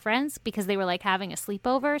few of their friends because they were, like, having a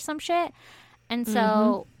sleepover or some shit. And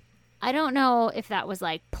so, I don't know if that was,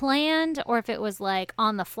 like, planned or if it was, like,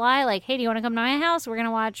 on the fly. Like, hey, do you want to come to my house? We're going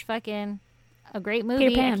to watch fucking a great movie.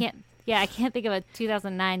 Peter Pan. I can't think of a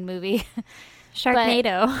 2009 movie.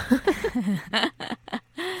 Sharknado.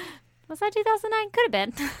 Was that 2009? Could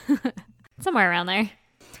have been. Somewhere around there.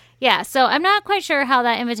 Yeah, so I'm not quite sure how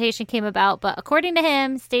that invitation came about, but according to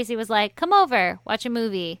him, Stacy was like, come over, watch a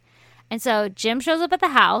movie. And so Jim shows up at the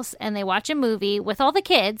house, and they watch a movie with all the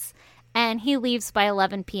kids, and he leaves by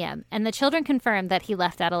 11 p.m. And the children confirmed that he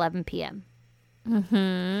left at 11 p.m.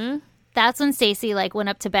 That's when Stacy, like, went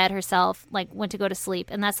up to bed herself, like, went to go to sleep,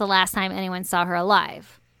 and that's the last time anyone saw her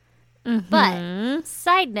alive. But,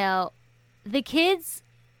 side note, the kids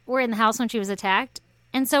were in the house when she was attacked,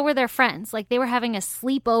 and so were their friends. Like, they were having a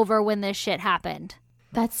sleepover when this shit happened.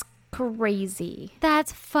 That's crazy.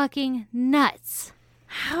 That's fucking nuts.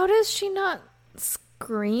 How does she not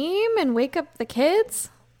scream and wake up the kids?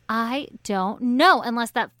 I don't know,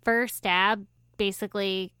 unless that first stab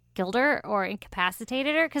basically killed her or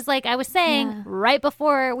incapacitated her. Because like I was saying right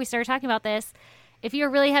before we started talking about this, if you're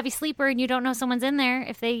a really heavy sleeper and you don't know someone's in there,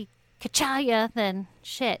 if they ka-chow you, then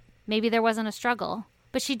shit, maybe there wasn't a struggle.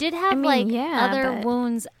 But she did have other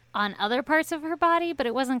wounds on other parts of her body, but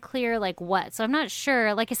it wasn't clear like what. So I'm not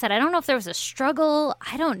sure. Like I said, I don't know if there was a struggle.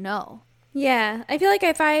 I don't know. Yeah, I feel like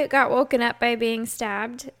if I got woken up by being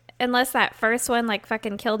stabbed, unless that first one like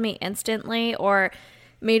fucking killed me instantly or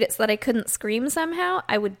made it so that I couldn't scream somehow,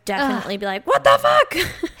 I would definitely be like, what the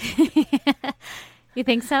fuck? You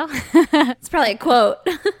think so? It's probably a quote.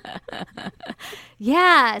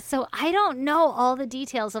 Yeah, so I don't know all the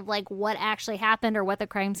details of like what actually happened or what the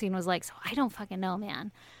crime scene was like, so I don't fucking know,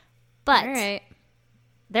 man. But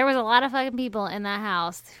there was a lot of fucking people in that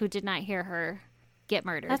house who did not hear her get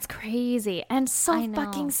murdered. That's crazy and so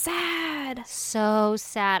fucking sad. So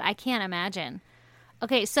sad. I can't imagine.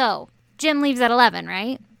 Okay, so Jim leaves at 11,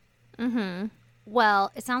 right? Mm-hmm.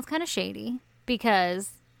 Well, it sounds kind of shady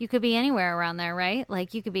because you could be anywhere around there, right?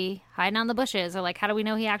 Like you could be hiding on the bushes or like how do we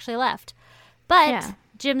know he actually left? But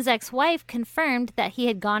Jim's ex-wife confirmed that he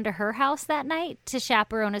had gone to her house that night to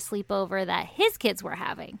chaperone a sleepover that his kids were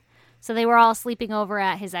having. So they were all sleeping over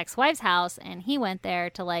at his ex-wife's house and he went there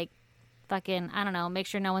to like fucking, I don't know, make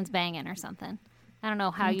sure no one's banging or something. I don't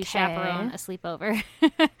know how you chaperone a sleepover.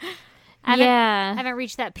 I haven't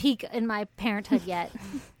reached that peak in my parenthood yet.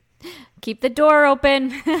 Keep the door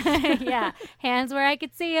open. Yeah. Hands where I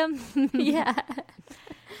could see them. Yeah.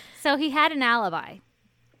 So he had an alibi.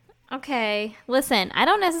 Okay. Listen, I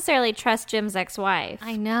don't necessarily trust Jim's ex-wife.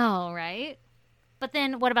 I know, right? But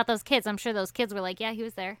then what about those kids? I'm sure those kids were like, yeah, he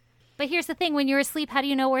was there. But here's the thing. When you're asleep, how do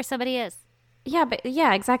you know where somebody is?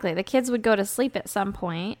 Yeah, exactly. The kids would go to sleep at some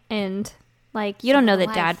point and like, you don't know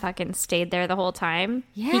that dad fucking stayed there the whole time.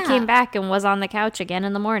 Yeah. He came back and was on the couch again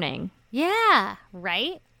in the morning. Yeah,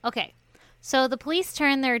 right? Okay. So the police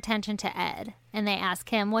turned their attention to Ed and they asked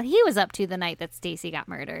him what he was up to the night that Stacy got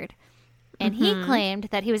murdered. And he claimed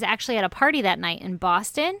that he was actually at a party that night in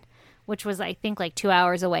Boston, which was, I think, like 2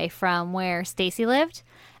 hours away from where Stacy lived.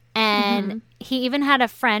 And he even had a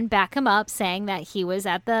friend back him up saying that he was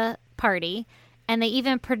at the party. And they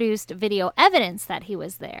even produced video evidence that he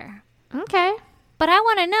was there. Okay. But I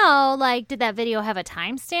want to know, like, did that video have a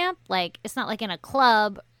timestamp? Like, it's not like in a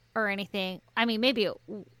club or anything. I mean, maybe it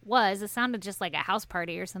was. It sounded just like a house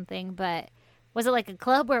party or something, but was it like a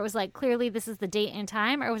club where it was like, clearly this is the date and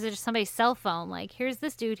time? Or was it just somebody's cell phone? Like, here's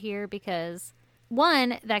this dude here because,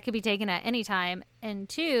 one, that could be taken at any time. And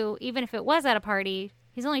two, even if it was at a party,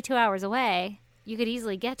 he's only 2 hours away. You could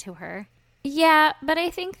easily get to her. Yeah, but I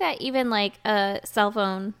think that even like a cell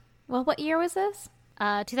phone, well, what year was this?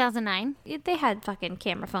 2009. They had fucking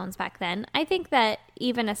camera phones back then. I think that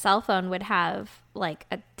even a cell phone would have like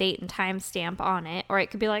a date and time stamp on it, or it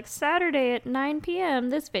could be like Saturday at 9 p.m.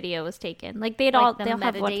 this video was taken. Like they'll have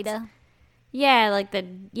metadata. Like the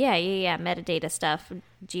metadata stuff,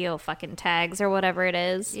 geo fucking tags or whatever it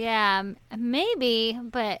is. Yeah, maybe,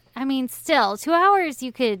 but I mean, still 2 hours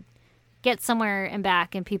you could get somewhere and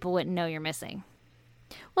back, and people wouldn't know you're missing.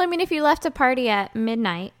 Well, I mean, if you left a party at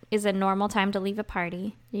midnight is a normal time to leave a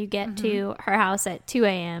party. You get to her house at 2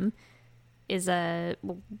 a.m.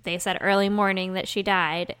 They said early morning that she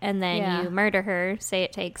died, and then you murder her, say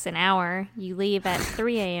it takes an hour. You leave at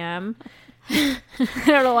 3 a.m. I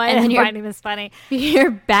don't know why I'm finding this funny.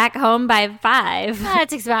 You're back home by 5. It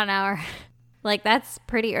takes about an hour. Like, that's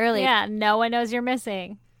pretty early. Yeah, no one knows you're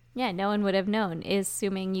missing. Yeah, no one would have known,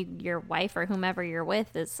 assuming your wife or whomever you're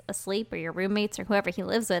with is asleep, or your roommates or whoever he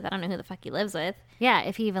lives with. I don't know who the fuck he lives with. Yeah,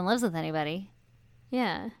 if he even lives with anybody.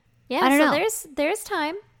 Yeah. Yeah, I don't know. There's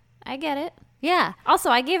time. I get it. Yeah. Also,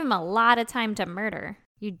 I gave him a lot of time to murder.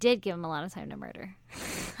 You did give him a lot of time to murder.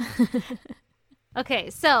 Okay,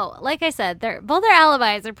 so, like I said, both their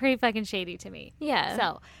alibis are pretty fucking shady to me. Yeah.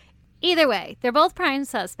 So, either way, they're both prime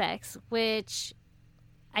suspects, which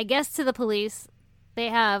I guess to the police, they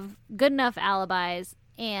have good enough alibis,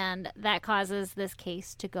 and that causes this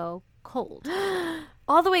case to go cold.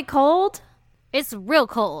 All the way cold? It's real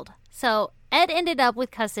cold. So, Ed ended up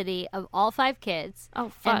with custody of all 5 kids. Oh,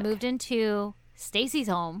 fuck. And moved into Stacy's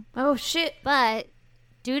home. Oh, shit. But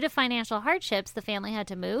due to financial hardships, the family had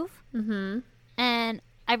to move. Mm-hmm. And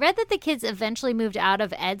I read that the kids eventually moved out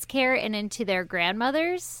of Ed's care and into their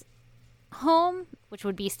grandmother's home, which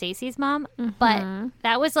would be Stacy's mom. Mm-hmm. But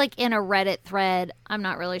that was like in a Reddit thread. I'm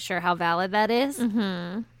not really sure how valid that is.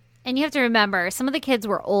 Mm-hmm. And you have to remember, some of the kids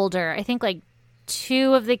were older. I think like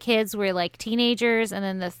 2 of the kids were like teenagers, and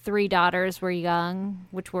then the 3 daughters were young,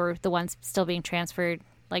 which were the ones still being transferred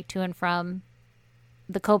like to and from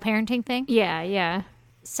the co-parenting thing. Yeah, yeah.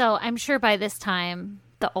 So I'm sure by this time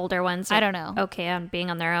The older ones are I don't know. okay on being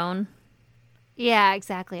on their own. Yeah,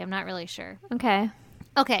 exactly. I'm not really sure. Okay.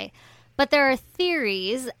 But there are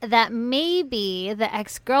theories that maybe the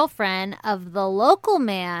ex-girlfriend of the local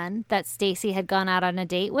man that Stacy had gone out on a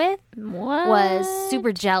date with was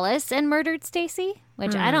super jealous and murdered Stacy,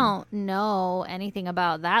 which I don't know anything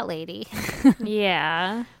about that lady.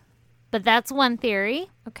 Yeah. But that's one theory.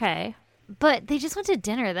 Okay. But they just went to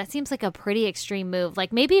dinner. That seems like a pretty extreme move.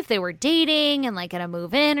 Like maybe if they were dating and like gonna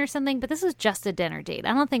move in or something, but this was just a dinner date.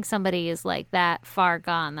 I don't think somebody is like that far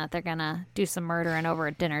gone that they're gonna do some murdering over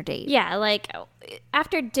a dinner date. Yeah, like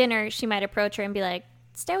after dinner, she might approach her and be like,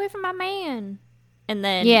 "Stay away from my man." And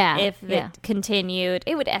then if it continued,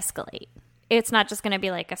 it would escalate. It's not just gonna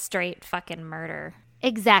be like a straight fucking murder.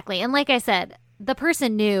 Exactly. And like I said, the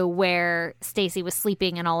person knew where Stacy was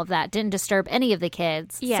sleeping and all of that. Didn't disturb any of the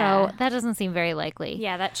kids. Yeah. So that doesn't seem very likely.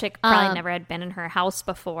 Yeah, that chick probably never had been in her house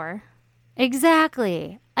before.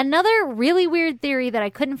 Exactly. Another really weird theory that I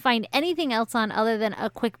couldn't find anything else on other than a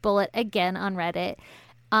quick bullet, again, on Reddit,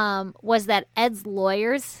 was that Ed's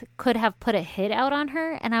lawyers could have put a hit out on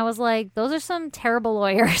her. And I was like, those are some terrible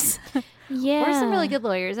lawyers. Yeah. Or some really good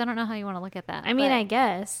lawyers. I don't know how you want to look at that. I mean, I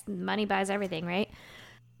guess money buys everything, right?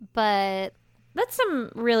 But that's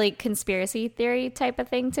some really conspiracy theory type of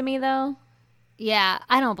thing to me, though. Yeah,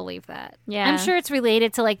 I don't believe that. Yeah. I'm sure it's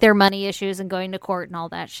related to like their money issues and going to court and all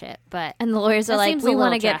that shit. But and the lawyers are like, we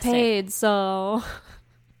want to get paid, so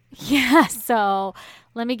yeah. So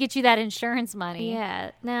let me get you that insurance money.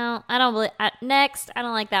 Yeah. No, I don't believe. Next, I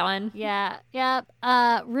don't like that one. Yeah. Yep.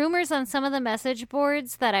 Rumors on some of the message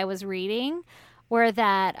boards that I was reading were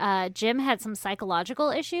that Jim had some psychological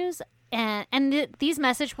issues. And these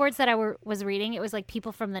message boards that I was reading, it was like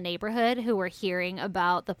people from the neighborhood who were hearing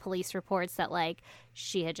about the police reports that like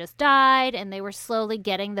she had just died, and they were slowly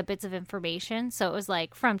getting the bits of information. So it was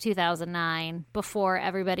like from 2009, before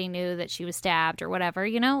everybody knew that she was stabbed or whatever,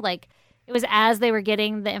 you know, like it was as they were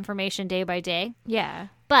getting the information day by day. Yeah.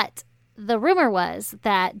 But the rumor was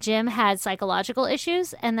that Jim had psychological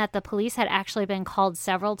issues and that the police had actually been called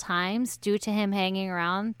several times due to him hanging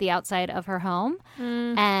around the outside of her home.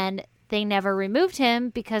 And they never removed him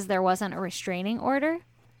because there wasn't a restraining order,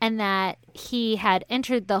 and that he had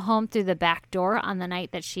entered the home through the back door on the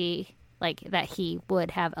night that that he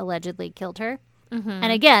would have allegedly killed her.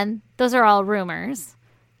 And again, those are all rumors.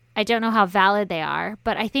 I don't know how valid they are,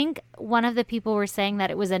 but I think one of the people were saying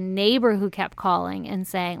that it was a neighbor who kept calling and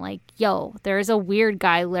saying like, yo, there's a weird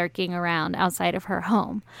guy lurking around outside of her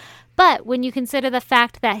home. But when you consider the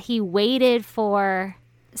fact that he waited for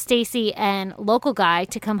Stacy and local guy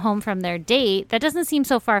to come home from their date, that doesn't seem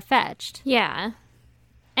so far-fetched. Yeah.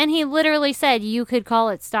 And he literally said, you could call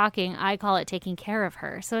it stalking, I call it taking care of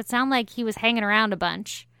her. So it sounded like he was hanging around a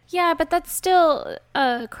bunch. Yeah, but that's still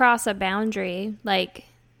across a boundary. Like,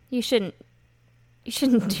 you shouldn't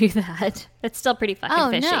do that. That's still pretty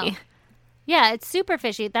fucking fishy. No. Yeah, it's super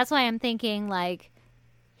fishy. That's why I'm thinking like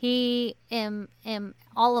in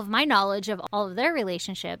all of my knowledge of all of their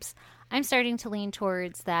relationships, I'm starting to lean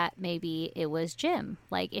towards that maybe it was Jim.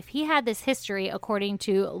 Like, if he had this history, according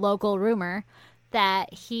to local rumor,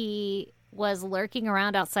 that he was lurking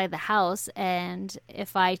around outside the house, and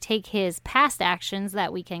if I take his past actions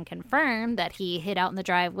that we can confirm that he hid out in the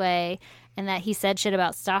driveway and that he said shit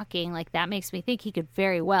about stalking, like, that makes me think he could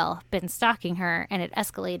very well have been stalking her, and it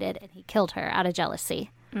escalated, and he killed her out of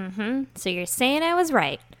jealousy. So you're saying I was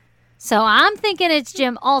right. So I'm thinking it's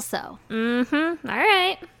Jim also. All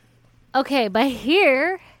right. Okay, but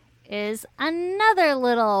here is another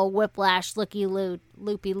little whiplash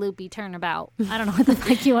loopy turnabout. I don't know what the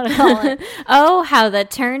fuck you want to call it. Oh, how the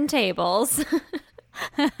turntables.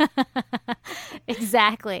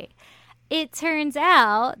 Exactly. It turns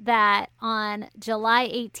out that on July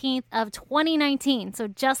 18th of 2019, so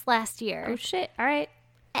just last year. Oh, shit. All right.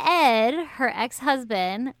 Ed, her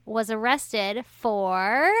ex-husband, was arrested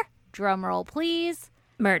for, drumroll please,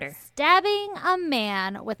 murder. Stabbing a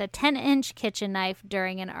man with a 10-inch kitchen knife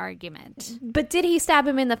during an argument. But did he stab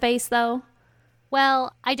him in the face, though?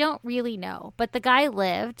 Well, I don't really know. But the guy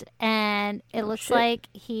lived, and it looks like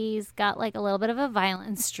he's got like a little bit of a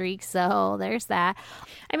violent streak, so there's that.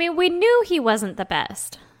 I mean, we knew he wasn't the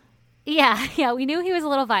best. Yeah, we knew he was a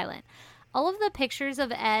little violent. All of the pictures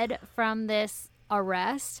of Ed from this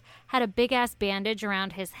arrest had a big-ass bandage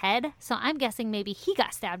around his head, so I'm guessing maybe he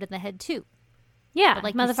got stabbed in the head, too. Yeah, but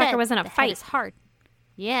like motherfucker was in a fight. It's hard.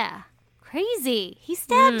 Yeah, crazy. He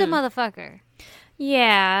stabbed a motherfucker.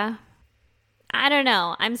 Yeah, I don't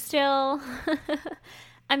know. I'm still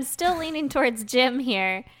leaning towards Jim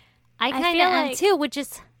here. I kind of am too, which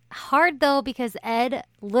is hard though because Ed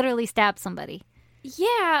literally stabbed somebody.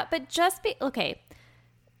 Yeah, but okay.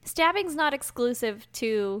 stabbing's not exclusive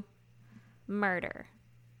to murder,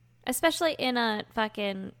 especially in a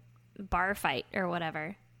fucking bar fight or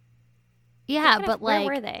whatever. Yeah, but where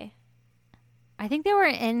were they? I think they were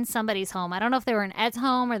in somebody's home. I don't know if they were in Ed's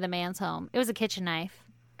home or the man's home. It was a kitchen knife.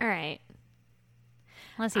 All right.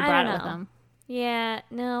 Unless he brought it with him. Yeah,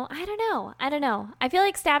 no, I don't know. I feel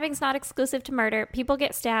like stabbing's not exclusive to murder. People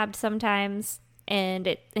get stabbed sometimes, and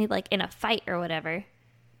it like in a fight or whatever.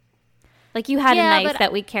 Like you had a knife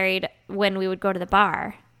that we carried when we would go to the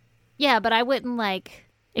bar. Yeah, but I wouldn't like...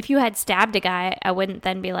 If you had stabbed a guy, I wouldn't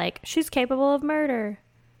then be like, she's capable of murder.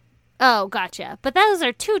 Oh, gotcha. But those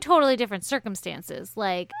are two totally different circumstances.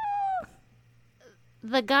 Like,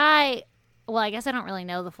 the guy... Well, I guess I don't really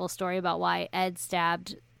know the full story about why Ed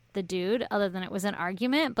stabbed the dude, other than it was an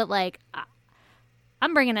argument. But, like,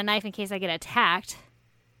 I'm bringing a knife in case I get attacked.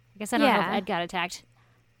 I guess I don't know if Ed got attacked.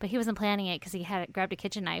 But he wasn't planning it because he had grabbed a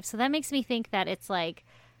kitchen knife. So that makes me think that it's, like,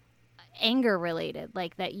 anger related.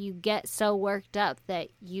 Like, that you get so worked up that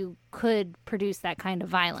you could produce that kind of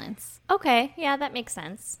violence. Okay, yeah, that makes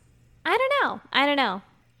sense. I don't know.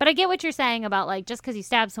 But I get what you're saying about, like, just because you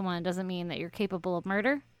stab someone doesn't mean that you're capable of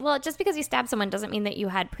murder. Well, just because you stab someone doesn't mean that you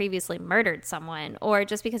had previously murdered someone. Or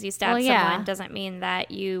just because you stabbed someone doesn't mean that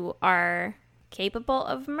you are capable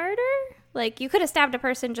of murder. Like, you could have stabbed a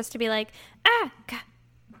person just to be like, ah, God.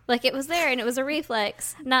 Like, it was there and it was a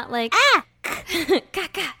reflex. Not like, ah,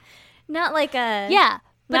 not like a... Yeah.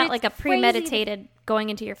 Not like a premeditated going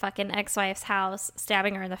into your fucking ex-wife's house,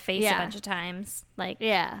 stabbing her in the face a bunch of times. Like,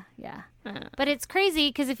 yeah. But it's crazy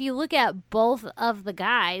because if you look at both of the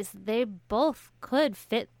guys, they both could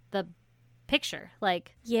fit the picture.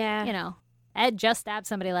 Like, Ed just stabbed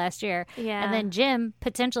somebody last year. Yeah. And then Jim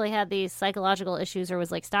potentially had these psychological issues or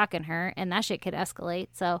was like stalking her, and that shit could escalate.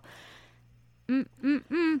 So,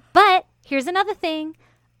 But here's another thing.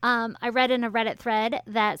 I read in a Reddit thread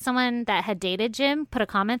that someone that had dated Jim put a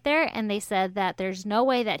comment there, and they said that there's no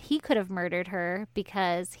way that he could have murdered her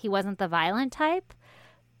because he wasn't the violent type,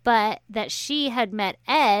 but that she had met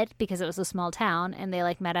Ed because it was a small town and they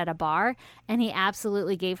like met at a bar, and he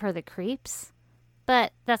absolutely gave her the creeps.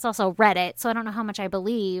 But that's also Reddit, so I don't know how much I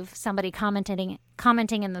believe somebody commenting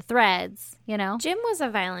in the threads, you know? Jim was a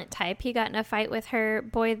violent type. He got in a fight with her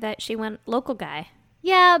boy that she went local guy.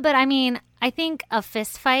 Yeah, but I mean, I think a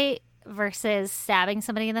fist fight versus stabbing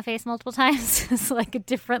somebody in the face multiple times is like a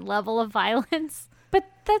different level of violence. But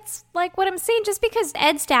that's like what I'm saying. Just because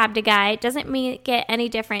Ed stabbed a guy doesn't mean it get any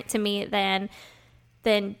different to me than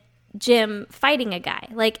Jim fighting a guy.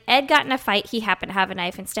 Like, Ed got in a fight, he happened to have a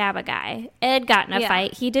knife and stab a guy. Ed got in a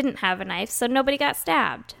fight, he didn't have a knife, so nobody got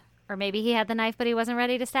stabbed. Or maybe he had the knife, but he wasn't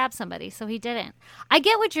ready to stab somebody, so he didn't. I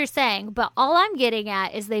get what you're saying, but all I'm getting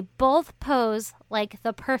at is they both pose like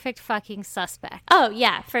the perfect fucking suspect. Oh,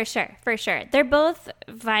 yeah, for sure, for sure. They're both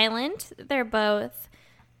violent. They're both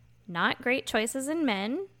not great choices in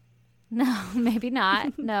men. No, maybe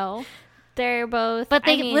not. No. They're both... But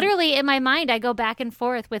literally, in my mind, I go back and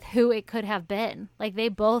forth with who it could have been. Like, they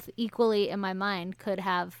both equally, in my mind, could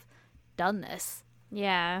have done this.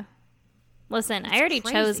 Yeah. Listen, I already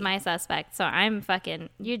chose my suspect, so I'm fucking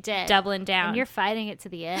doubling down. And you're fighting it to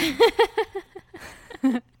the end.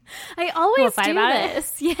 I always do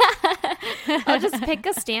this. Yeah. I'll just pick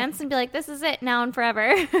a stance and be like, this is it now and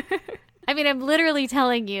forever. I mean, I'm literally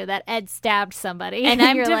telling you that Ed stabbed somebody. And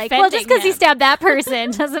I'm you're like, well, just because he stabbed that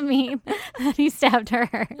person doesn't mean that he stabbed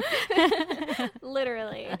her.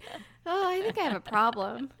 Literally. Oh, I think I have a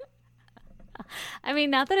problem. I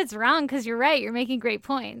mean, not that it's wrong, because you're right. You're making great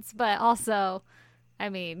points. But also, I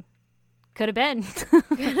mean, could have been.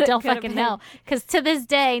 Don't fucking know. Because to this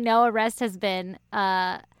day, no arrest has been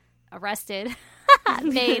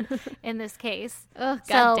made in this case. Oh,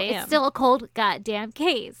 goddamn. So it's still a cold goddamn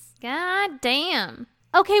case. Goddamn.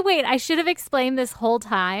 Okay, wait. I should have explained this whole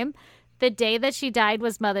time. The day that she died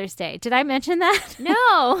was Mother's Day. Did I mention that?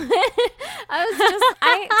 No.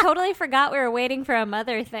 I totally forgot we were waiting for a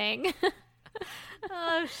mother thing.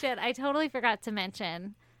 Oh, shit. I totally forgot to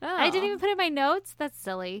mention. Oh. I didn't even put it in my notes. That's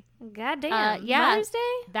silly. Goddamn. Yeah. Mother's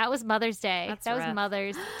Day? That was Mother's Day. That was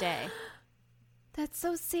Mother's Day. That's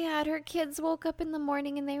so sad. Her kids woke up in the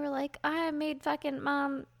morning and they were like, I made fucking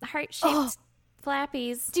mom heart-shaped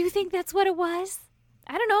Flappys. Do you think that's what it was?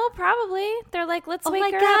 I don't know. Probably. They're like, let's wake her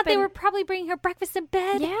up. Oh, my God. They were probably bringing her breakfast in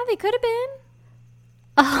bed. Yeah, they could have been.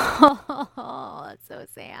 Oh, that's so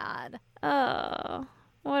sad. Oh,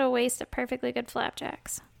 what a waste of perfectly good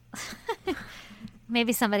flapjacks.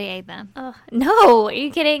 Maybe somebody ate them. Oh, no, are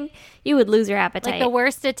you kidding? You would lose your appetite. Like the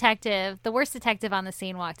worst detective on the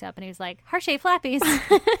scene walked up and he was like, heart-shaped Flappys.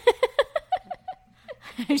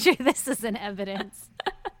 I'm sure this is in evidence.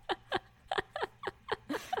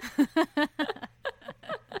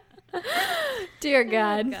 Dear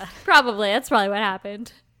God. Oh, God. Probably. That's probably what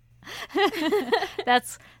happened.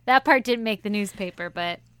 That part didn't make the newspaper,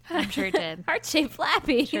 but I'm sure it did. Heart-shaped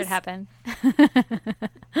Flappys. Sure it happened.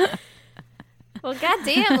 Well,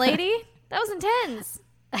 goddamn, lady. That was intense.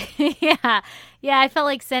 Yeah, I felt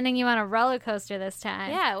like sending you on a roller coaster this time.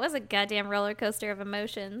 Yeah, it was a goddamn roller coaster of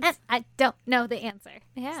emotions. And I don't know the answer.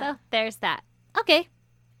 Yeah. So there's that. Okay,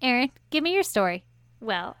 Erin, give me your story.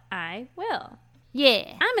 Well, I will.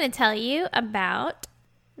 Yeah. I'm going to tell you about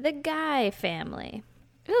the Guy family.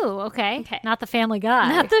 Ooh, okay. Not the Family Guy.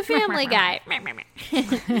 Not the Family Guy.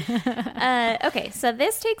 Okay, so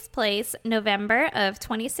this takes place November of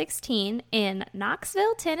 2016 in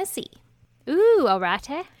Knoxville, Tennessee. Ooh,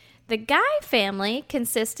 alrighty. The Guy family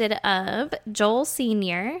consisted of Joel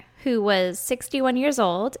Sr., who was 61 years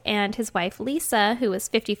old, and his wife Lisa, who was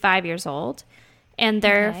 55 years old, and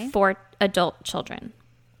their 4 adult children.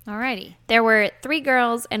 Alrighty. There were 3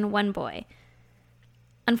 girls and 1 boy.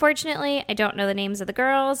 Unfortunately, I don't know the names of the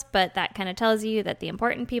girls, but that kind of tells you that the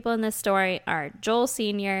important people in this story are Joel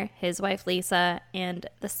Sr., his wife Lisa, and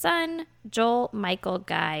the son, Joel Michael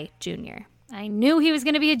Guy Jr. I knew he was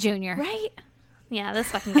going to be a junior. Right? Yeah, this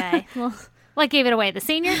fucking guy. What gave it away? The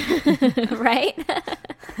senior? Right?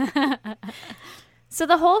 So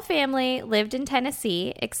the whole family lived in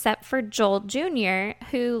Tennessee, except for Joel Jr.,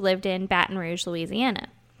 who lived in Baton Rouge, Louisiana.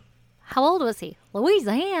 How old was he?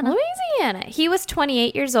 Louisiana. He was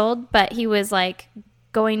 28 years old, but he was like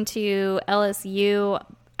going to LSU.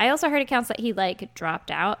 I also heard accounts that he like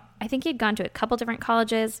dropped out. I think he'd gone to a couple different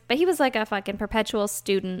colleges, but he was like a fucking perpetual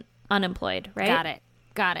student, unemployed, right?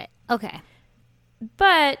 Got it. Okay.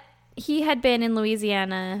 But he had been in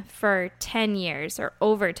Louisiana for 10 years, or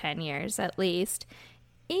over 10 years at least,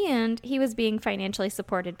 and he was being financially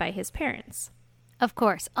supported by his parents. Of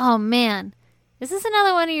course. Oh, man. Is this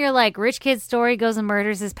another one of your, like, rich kid story goes and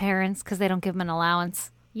murders his parents because they don't give him an allowance?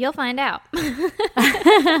 You'll find out.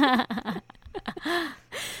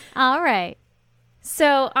 All right.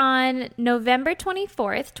 So on November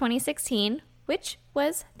 24th, 2016, which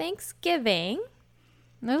was Thanksgiving.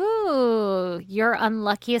 Ooh, your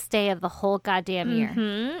unluckiest day of the whole goddamn year.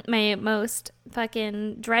 Mm-hmm. My most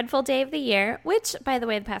fucking dreadful day of the year, which, by the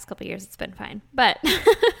way, the past couple years, it's been fine. But...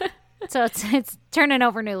 So it's turning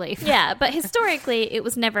over new leaf. Yeah, but historically, it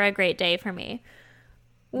was never a great day for me.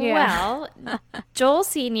 Yeah. Well, Joel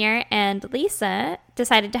Sr. and Lisa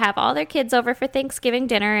decided to have all their kids over for Thanksgiving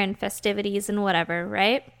dinner and festivities and whatever,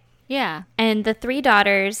 right? Yeah. And the 3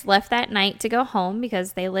 daughters left that night to go home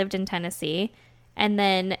because they lived in Tennessee. And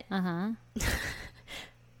then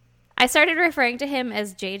I started referring to him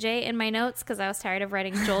as JJ in my notes because I was tired of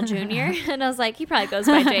writing Joel Jr. And I was like, he probably goes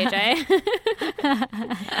by JJ.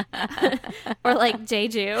 Or like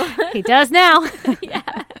Jeju. He does now.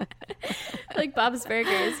 Yeah. Like Bob's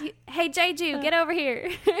Burgers. Hey, Jeju, get over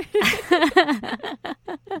here.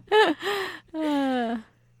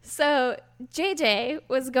 So JJ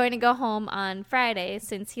was going to go home on Friday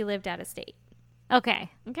since he lived out of state. Okay.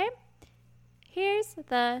 Here's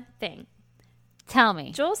the thing. Tell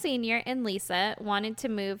me. Joel Sr. and Lisa wanted to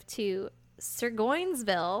move to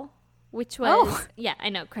Surgoinsville, which was... Yeah, I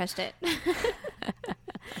know, crushed it.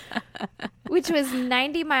 Which was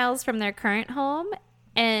 90 miles from their current home,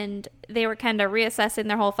 and they were kind of reassessing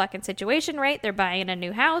their whole fucking situation, right? They're buying a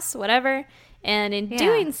new house, whatever. And in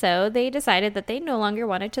doing so, they decided that they no longer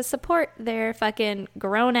wanted to support their fucking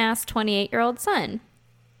grown-ass 28-year-old son.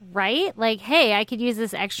 Right? Like, hey, I could use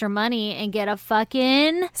this extra money and get a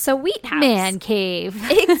fucking sweet house. Man cave.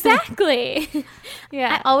 Exactly.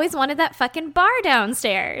 Yeah. I always wanted that fucking bar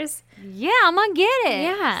downstairs. Yeah, I'm gonna get it.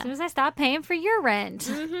 Yeah. As soon as I stop paying for your rent.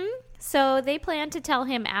 Mm-hmm. So they planned to tell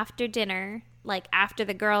him after dinner, like after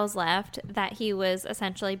the girls left, that he was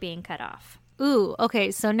essentially being cut off. Ooh,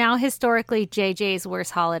 okay. So now historically, JJ's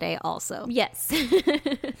worst holiday also. Yes.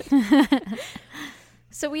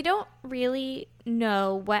 So we don't really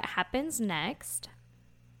know what happens next.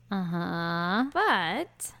 Uh-huh.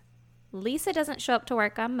 But Lisa doesn't show up to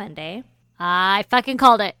work on Monday. I fucking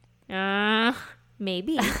called it.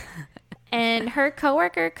 Maybe. And her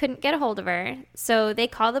coworker couldn't get a hold of her, so they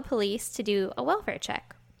call the police to do a welfare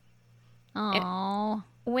check. Oh.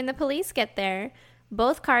 When the police get there,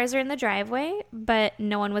 both cars are in the driveway, but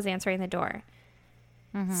no one was answering the door.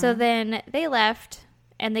 Mm-hmm. So then they left,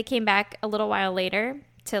 and they came back a little while later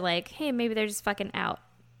to like, hey, maybe they're just fucking out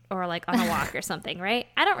or like on a walk or something, right?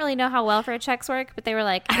 I don't really know how welfare checks work, but they were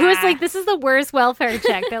like, I was like, this is the worst welfare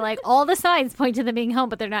check. They're like, all the signs point to them being home,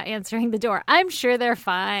 but they're not answering the door. I'm sure they're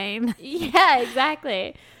fine. Yeah,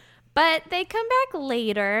 exactly. But they come back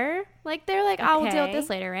later. Like, they're like, oh, we'll deal with this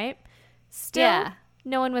later, right? Still,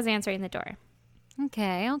 No one was answering the door.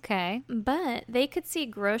 Okay. But they could see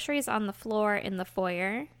groceries on the floor in the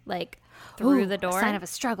foyer, like through the door. A sign of a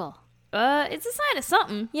struggle. It's a sign of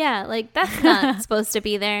something. Yeah, like that's not supposed to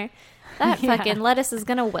be there. That fucking lettuce is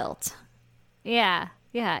gonna wilt. Yeah.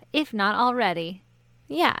 If not already.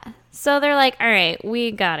 Yeah. So they're like, all right,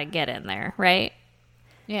 we gotta get in there, right?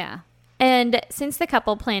 Yeah. And since the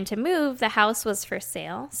couple planned to move, the house was for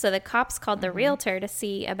sale. So the cops called the realtor to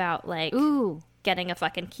see about like getting a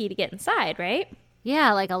fucking key to get inside, right?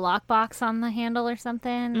 Yeah, like a lockbox on the handle or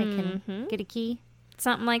something. They can get a key.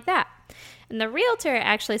 Something like that. And the realtor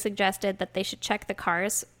actually suggested that they should check the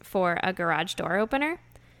cars for a garage door opener.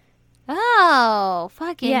 Oh,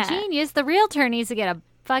 fucking genius. The realtor needs to get a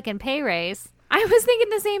fucking pay raise. I was thinking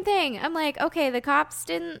the same thing. I'm like, okay, the cops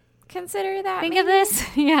didn't consider that. Think of this.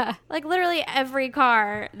 Yeah. Like literally every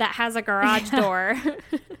car that has a garage door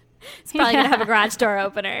is probably going to have a garage door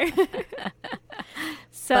opener.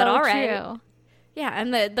 So but all right. true. Yeah,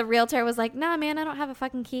 and the realtor was like, nah, man, I don't have a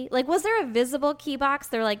fucking key. Like, was there a visible key box?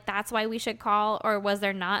 They're like, that's why we should call. Or was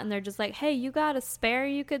there not? And they're just like, hey, you got a spare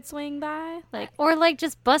you could swing by? Like, or like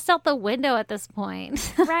just bust out the window at this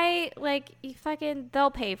point. right? Like, you fucking,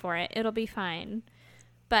 they'll pay for it. It'll be fine.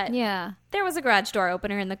 But yeah, there was a garage door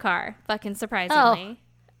opener in the car, fucking surprisingly.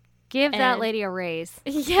 Give that lady a raise.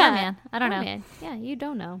 Yeah. Oh, man. I don't know. Man. Yeah, you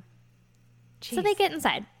don't know. Jeez. So they get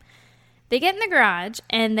inside. They get in the garage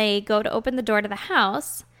and they go to open the door to the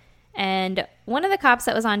house. And one of the cops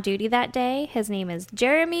that was on duty that day, his name is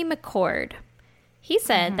Jeremy McCord. He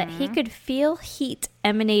said that he could feel heat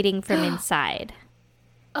emanating from inside.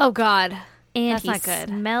 Oh, God. And that's not good.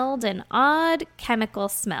 Smelled an odd chemical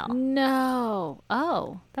smell. No.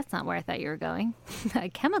 Oh, that's not where I thought you were going. A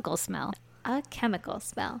chemical smell. A chemical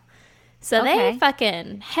smell. So they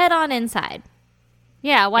fucking head on inside.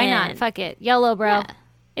 Yeah, why not? Fuck it. YOLO, bro. Yeah.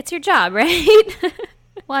 It's your job, right?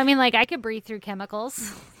 Well, I mean, like, I could breathe through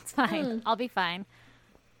chemicals. It's fine. I'll be fine.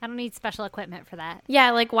 I don't need special equipment for that.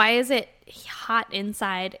 Yeah, like, why is it hot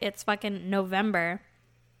inside? It's fucking November.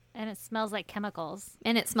 And it smells like chemicals.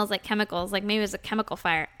 And it smells like chemicals. Like, maybe it was a chemical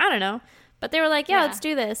fire. I don't know. But they were like, yeah, let's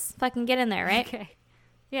do this. Fucking get in there, right? Okay.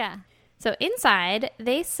 Yeah. So inside,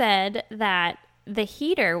 they said that the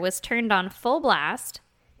heater was turned on full blast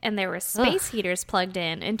and there were space heaters plugged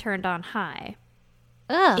in and turned on high.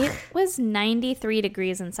 Ugh. It was 93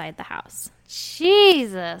 degrees inside the house.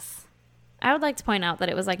 Jesus. I would like to point out that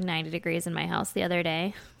it was like 90 degrees in my house the other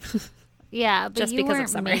day. Yeah, but just you because of weren't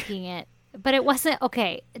summer. making it. But it wasn't,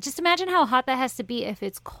 okay, just imagine how hot that has to be if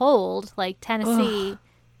it's cold, like Tennessee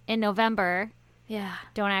in November. Yeah.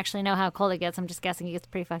 Don't actually know how cold it gets. I'm just guessing it gets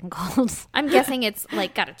pretty fucking cold. I'm guessing it's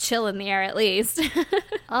like got a chill in the air at least.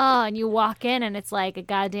 Oh, and you walk in and it's like a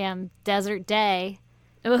goddamn desert day.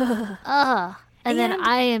 Ugh. Ugh. And then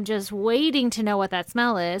I am just waiting to know what that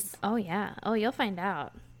smell is. Oh, yeah. Oh, you'll find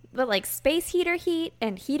out. But like space heater heat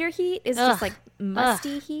and heater heat is just like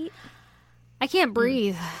musty heat. I can't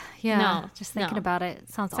breathe. Yeah. No, just thinking about it.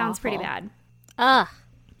 Sounds awful. pretty bad. Ugh.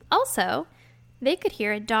 Also, they could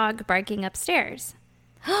hear a dog barking upstairs.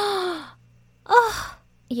 Ugh.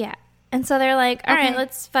 Yeah. And so they're like, all right,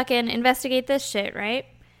 let's fucking investigate this shit, right?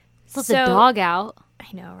 Let the dog out. I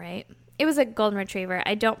know, right? It was a golden retriever.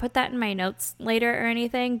 I don't put that in my notes later or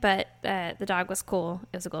anything, but the dog was cool.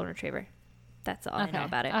 It was a golden retriever. That's all I know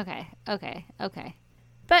about it. Okay.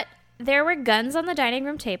 But there were guns on the dining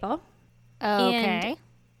room table. Okay. And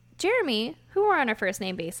Jeremy, who we're on a first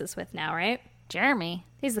name basis with now, right? Jeremy.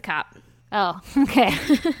 He's the cop. Oh, okay.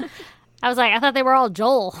 I was like, I thought they were all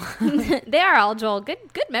Joel. They are all Joel. Good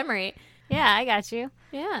memory. Yeah, I got you.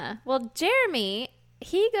 Yeah. Well, Jeremy,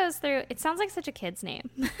 he goes through, it sounds like such a kid's name.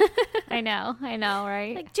 I know,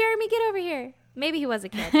 right? Like, Jeremy, get over here. Maybe he was a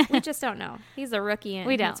kid. We just don't know. He's a rookie, and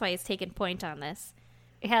We don't. that's why he's taking point on this.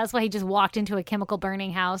 Yeah, that's why he just walked into a chemical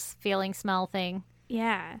burning house, feeling smell thing.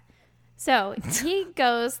 Yeah. So he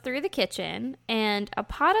goes through the kitchen, and a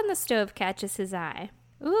pot on the stove catches his eye.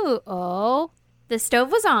 Ooh, oh. The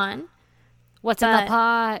stove was on. What's in the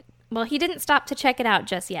pot? Well, he didn't stop to check it out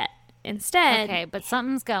just yet. Instead, Okay, but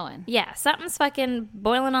something's going. yeah, something's fucking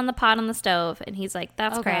boiling on the pot on the stove, and he's like,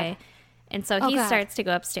 that's cray. God. And so Oh, he God. starts to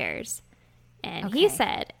go upstairs. And he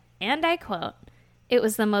said, and I quote, "It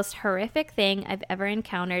was the most horrific thing I've ever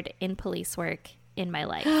encountered in police work in my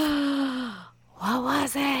life." What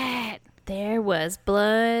was it? There was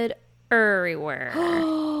blood everywhere.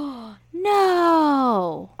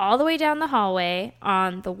 No. All the way down the hallway,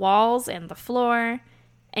 on the walls and the floor.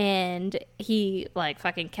 And he, like,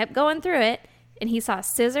 fucking kept going through it. And he saw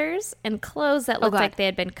scissors and clothes that looked God. like they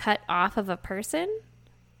had been cut off of a person.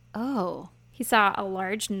 Oh. He saw a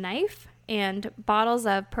large knife and bottles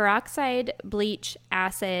of peroxide, bleach,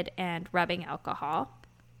 acid, and rubbing alcohol.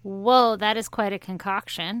 Whoa, that is quite a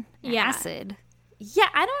concoction. Yeah. Acid. Yeah,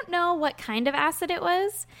 I don't know what kind of acid it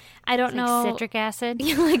was. I don't know. Citric acid?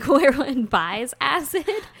 Like where one buys acid.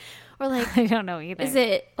 Or like, I don't know either. Is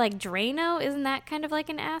it like Drano? Isn't that kind of like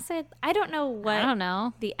an acid? I don't know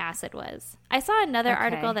what the acid was. I saw another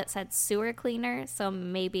article that said sewer cleaner, so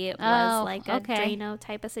maybe it was like a Drano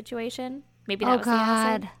type of situation. Maybe that was the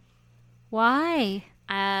acid. Why?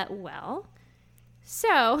 Well,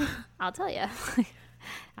 so I'll tell you.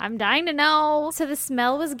 I'm dying to know. So the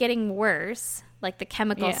smell was getting worse. Like the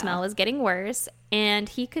chemical smell was getting worse, and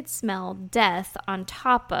he could smell death on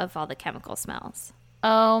top of all the chemical smells.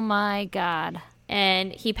 Oh my God.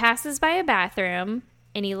 And he passes by a bathroom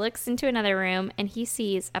and he looks into another room and he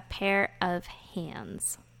sees a pair of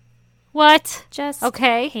hands. What? Just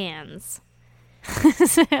hands.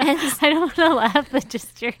 I don't want to laugh, but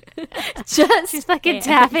just she's fucking hands.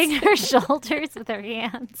 Tapping her shoulders with her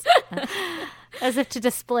hands as if to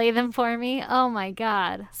display them for me. Oh my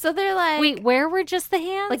God. So they're like, wait, where were just the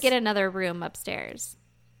hands? Like in another room upstairs.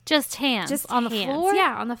 Just hands. Just on the floor?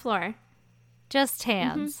 Yeah, on the floor. Just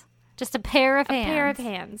hands. Mm-hmm. Just a pair of hands. A pair of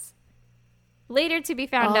hands. Later to be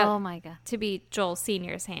found out my God. To be Joel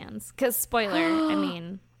Sr.'s hands. Because spoiler, I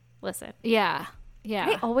mean, listen. Yeah.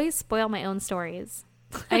 I always spoil my own stories.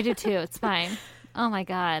 I do too. It's fine. Oh my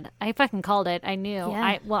God. I fucking called it. I knew.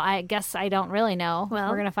 Yeah. I guess I don't really know. Well,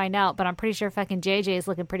 we're going to find out, but I'm pretty sure fucking JJ is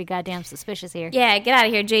looking pretty goddamn suspicious here. Yeah, get out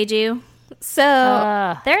of here, JJ.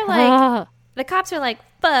 So they're like, the cops are like,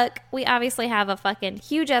 fuck, we obviously have a fucking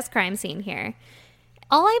huge ass crime scene here.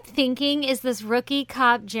 All I'm thinking is this rookie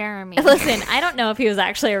cop, Jeremy. Listen, I don't know if he was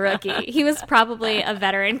actually a rookie. He was probably a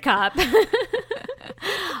veteran cop.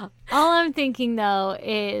 All I'm thinking, though,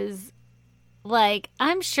 is, like,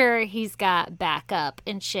 I'm sure he's got backup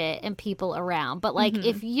and shit and people around. But, like,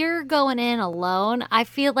 if you're going in alone, I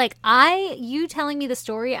feel like you telling me the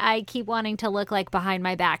story, I keep wanting to look, like, behind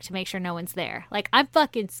my back to make sure no one's there. Like, I'm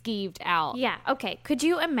fucking skeeved out. Yeah, okay. Could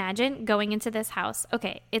you imagine going into this house?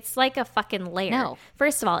 Okay, it's like a fucking lair. No.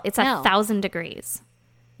 First of all, it's 1,000 degrees.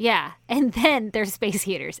 Yeah, and then there's space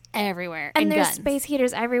heaters everywhere. And there's guns. Space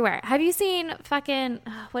heaters everywhere. Have you seen fucking,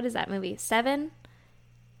 what is that movie, Seven?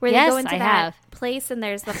 Where they go into that place and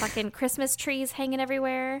there's the fucking Christmas trees hanging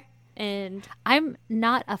everywhere. And I'm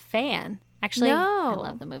not a fan. Actually, no. I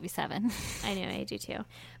love the movie Seven. I know, I do too.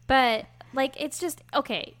 But, like, it's just,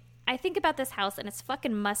 okay, I think about this house and it's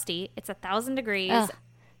fucking musty. It's 1,000 degrees. Ugh.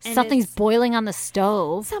 Something's boiling on the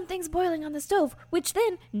stove. Something's boiling on the stove, which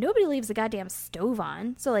then nobody leaves the goddamn stove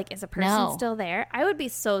on. So, like, is a person still there? I would be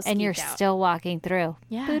so skeeved out. And you're still walking through.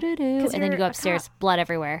 Yeah. And then you go upstairs, blood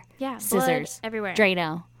everywhere. Yeah. Scissors. Blood everywhere.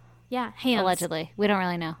 Drano. Yeah. Hands. Allegedly. We don't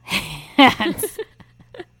really know. Hands.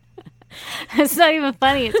 It's not even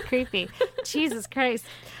funny. It's creepy. Jesus Christ.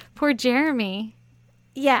 Poor Jeremy.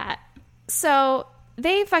 Yeah. So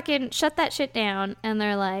they fucking shut that shit down and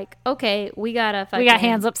they're like, okay, we got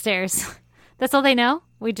hands upstairs. That's all they know?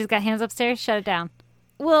 We just got hands upstairs? Shut it down.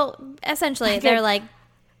 Well, essentially, they're like,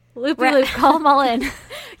 loop, call them all in.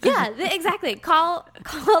 Yeah, exactly. Call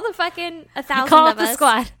the fucking 1,000 call of up the us.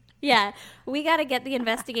 squad. Yeah, we got to get the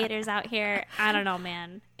investigators out here. I don't know,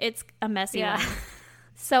 man. It's a messy one.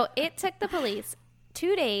 So it took the police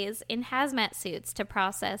 2 days in hazmat suits to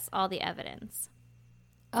process all the evidence.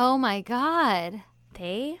 Oh my God.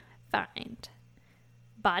 They find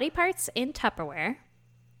body parts in Tupperware.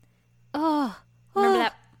 Oh. Remember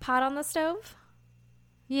that pot on the stove?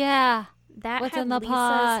 Yeah. That What's had in the Lisa's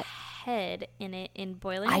pot? head in it in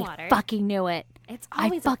boiling water. I fucking knew it. It's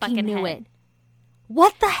always a fucking head.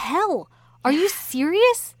 What the hell? Are you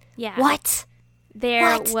serious? Yeah. What? Did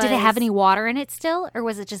it have any water in it still, or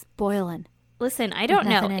was it just boiling? Listen, I don't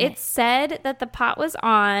know. It said that the pot was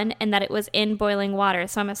on and that it was in boiling water,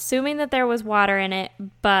 so I'm assuming that there was water in it,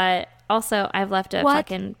 but also I've left a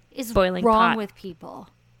fucking boiling pot. What is wrong with people?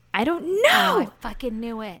 I don't know. Oh, I fucking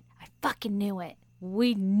knew it.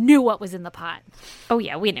 We knew what was in the pot. Oh,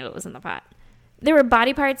 yeah, we knew it was in the pot. There were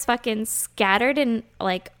body parts fucking scattered in,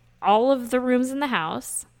 like, all of the rooms in the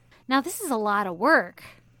house. Now, this is a lot of work.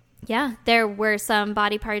 Yeah, there were some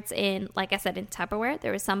body parts in, like I said, in Tupperware.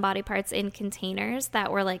 There were some body parts in containers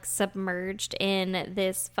that were, like, submerged in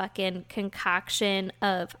this fucking concoction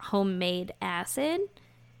of homemade acid,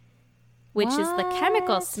 which is the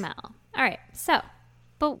chemical smell. All right, so.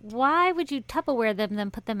 But why would you Tupperware them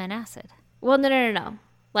then put them in acid? Well, no.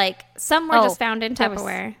 Like, some were just found in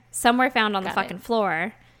Tupperware. Some were found on the fucking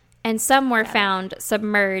floor. And some were found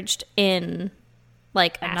submerged in,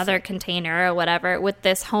 like, another container or whatever with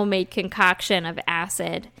this homemade concoction of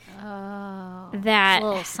acid. Oh. that a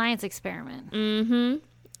little science experiment.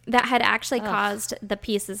 That had actually caused the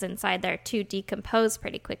pieces inside there to decompose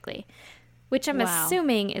pretty quickly, which I'm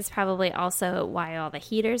assuming is probably also why all the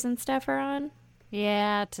heaters and stuff are on.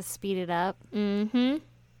 Yeah, to speed it up.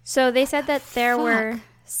 So they said that there were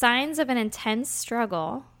signs of an intense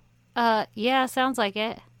struggle. Yeah, sounds like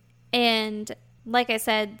it. And like I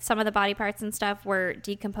said, some of the body parts and stuff were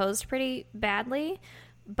decomposed pretty badly,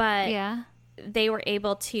 but they were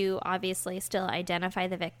able to obviously still identify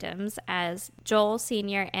the victims as Joel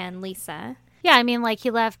Sr. and Lisa. Yeah, I mean, like,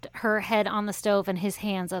 he left her head on the stove and his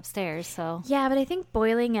hands upstairs, so. Yeah, but I think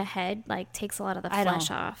boiling a head, like, takes a lot of the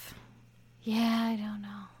flesh off. Yeah, I don't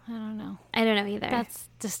know. I don't know either. That's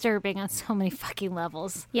disturbing on so many fucking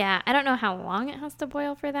levels. Yeah, I don't know how long it has to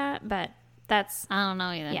boil for that, but that's... I don't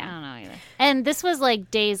know either. Yeah. I don't know either. And this was,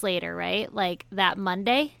 like, days later, right? Like, that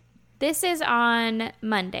Monday? This is on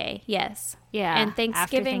Monday, yes. Yeah. And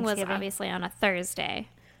Thanksgiving was obviously on a Thursday.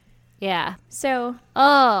 Yeah. So...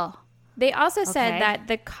 Oh. They also said that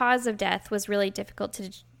the cause of death was really difficult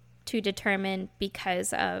to determine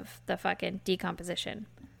because of the fucking decomposition.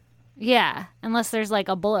 Yeah, unless there's like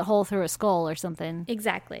a bullet hole through a skull or something.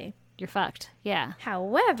 Exactly. You're fucked. Yeah.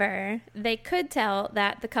 However, they could tell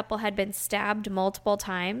that the couple had been stabbed multiple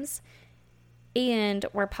times and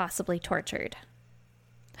were possibly tortured.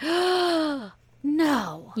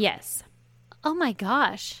 No. Yes. Oh my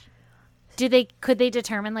gosh. Could they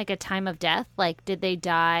determine like a time of death? Like, did they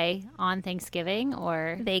die on Thanksgiving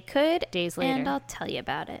or they could days later? And I'll tell you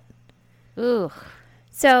about it. Ooh.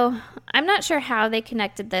 So I'm not sure how they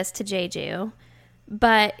connected this to Jeju,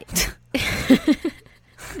 but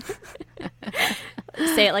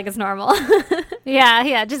say it like it's normal.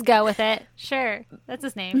 Yeah, just go with it. Sure. That's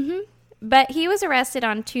his name. But he was arrested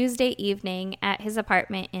on Tuesday evening at his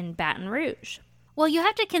apartment in Baton Rouge. Well, you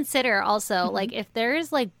have to consider also, like, if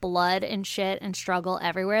there's, like, blood and shit and struggle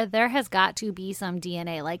everywhere, there has got to be some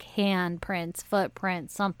DNA, like handprints,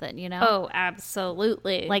 footprints, something, you know? Oh,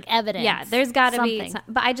 absolutely. Like evidence. Yeah, there's got to be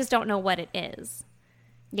something. but I just don't know what it is.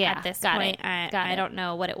 Yeah, at this point. I don't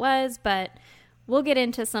know what it was, but we'll get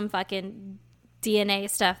into some fucking DNA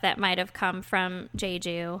stuff that might have come from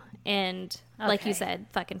Jeju and, like you said,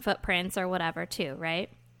 fucking footprints or whatever, too, right?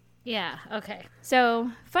 Yeah, okay.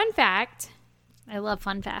 So, fun fact... I love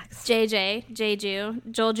fun facts.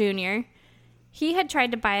 Jeju, Joel Jr., he had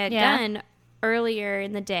tried to buy a gun earlier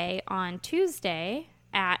in the day on Tuesday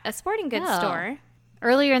at a sporting goods store.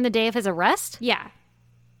 Earlier in the day of his arrest? Yeah.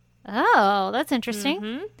 Oh, that's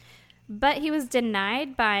interesting. But he was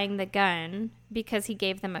denied buying the gun because he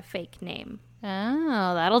gave them a fake name.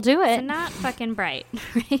 Oh, that'll do it. So not fucking bright,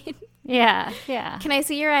 right? Yeah. Can I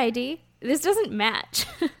see your ID? This doesn't match.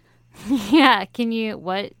 Yeah, can you,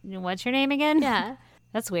 what's your name again? Yeah.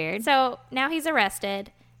 That's weird. So now he's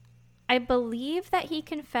arrested. I believe that he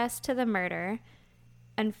confessed to the murder.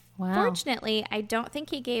 Unfortunately, I don't think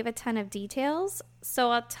he gave a ton of details, so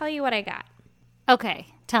I'll tell you what I got. Okay,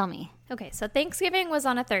 tell me. Okay, so Thanksgiving was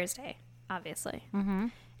on a Thursday, obviously.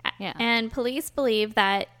 Yeah. And police believe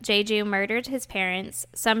that Jeju murdered his parents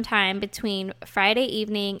sometime between Friday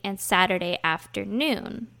evening and Saturday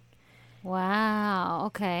afternoon. Wow,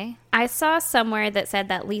 okay. I saw somewhere that said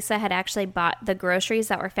that Lisa had actually bought the groceries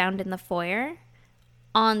that were found in the foyer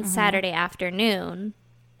on Saturday afternoon.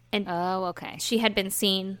 And okay. she had been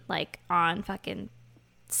seen, like, on fucking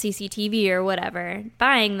CCTV or whatever,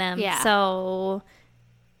 buying them. Yeah. So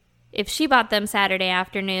if she bought them Saturday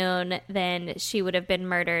afternoon, then she would have been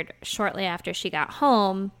murdered shortly after she got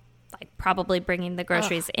home, like, probably bringing the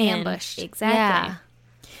groceries in. Ambushed. Exactly.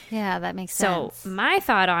 Yeah, that makes sense. So my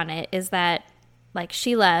thought on it is that, like,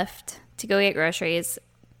 she left to go get groceries.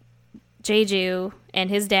 Jeju and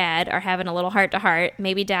his dad are having a little heart-to-heart.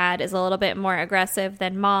 Maybe dad is a little bit more aggressive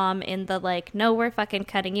than mom in the, like, no, we're fucking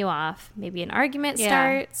cutting you off. Maybe an argument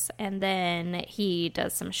starts, and then he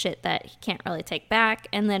does some shit that he can't really take back,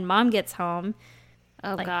 and then mom gets home.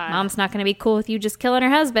 Oh, like, God. Mom's not going to be cool with you just killing her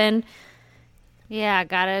husband. Yeah,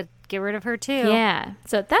 gotta get rid of her, too. Yeah.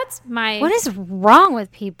 So that's my... What is wrong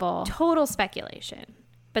with people? Total speculation.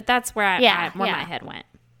 But that's where my head went.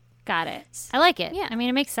 Got it. I like it. Yeah. I mean,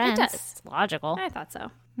 it makes sense. It does. It's logical. I thought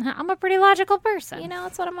so. I'm a pretty logical person. You know,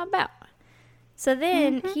 that's what I'm about. So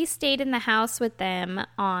then he stayed in the house with them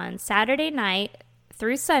on Saturday night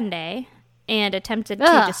through Sunday and attempted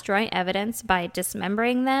to destroy evidence by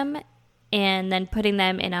dismembering them and then putting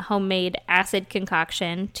them in a homemade acid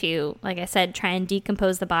concoction to, like I said, try and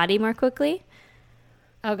decompose the body more quickly.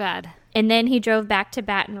 Oh, God. And then he drove back to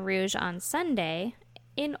Baton Rouge on Sunday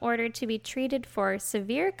in order to be treated for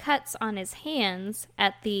severe cuts on his hands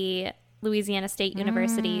at the Louisiana State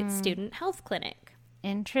University Student Health Clinic.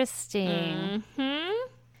 Interesting.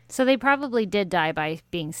 So they probably did die by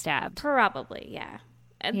being stabbed. Probably, yeah.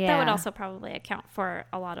 That would also probably account for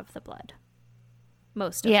a lot of the blood.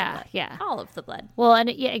 Most of the blood. Yeah. All of the blood. Well, and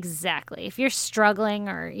exactly. If you're struggling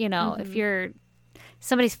or, if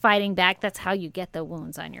somebody's fighting back, that's how you get the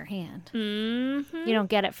wounds on your hand. You don't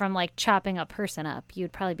get it from like chopping a person up.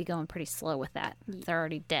 You'd probably be going pretty slow with that if they're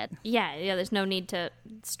already dead. Yeah, there's no need to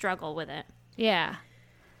struggle with it. Yeah.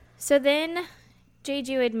 So then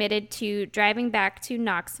Jeju admitted to driving back to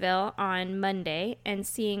Knoxville on Monday and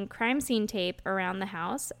seeing crime scene tape around the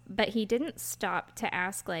house, but he didn't stop to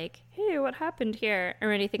ask, like, hey, what happened here?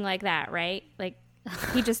 Or anything like that, right? Like,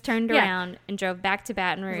 he just turned around and drove back to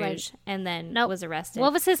Baton Rouge and then was arrested.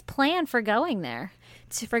 What was his plan for going there?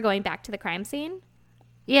 For going back to the crime scene?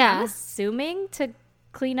 Yeah. I'm assuming to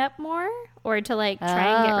clean up more or to, like, try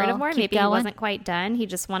and get rid of more. Maybe he wasn't quite done. He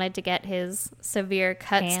just wanted to get his severe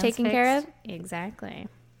cuts taken care of. Exactly.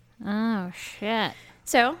 Oh, shit.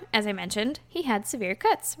 So, as I mentioned, he had severe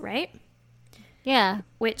cuts, right? Yeah.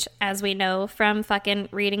 Which, as we know from fucking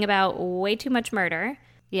reading about way too much murder.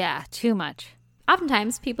 Yeah, too much.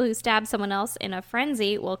 Oftentimes, people who stab someone else in a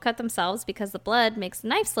frenzy will cut themselves because the blood makes the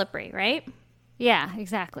knife slippery, right? Yeah,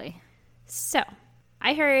 exactly. So,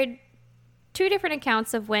 I heard 2 different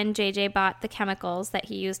accounts of when JJ bought the chemicals that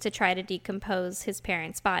he used to try to decompose his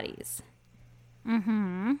parents' bodies.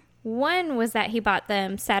 One was that he bought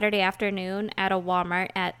them Saturday afternoon at a Walmart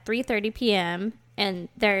at 3:30 p.m., and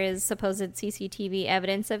there is supposed CCTV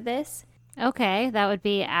evidence of this. Okay, that would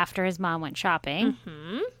be after his mom went shopping.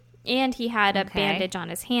 And he had a bandage on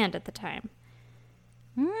his hand at the time.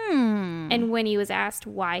 And when he was asked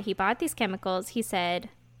why he bought these chemicals, he said,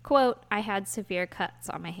 quote, I had severe cuts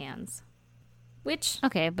on my hands. Which...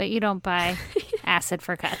 Okay, but you don't buy acid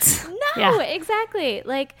for cuts. No, exactly.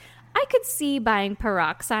 Like, I could see buying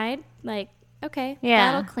peroxide. Like, okay,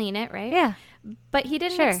 that'll clean it, right? Yeah. But he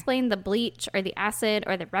didn't explain the bleach or the acid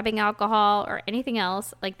or the rubbing alcohol or anything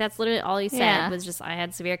else. Like, that's literally all he said was just, I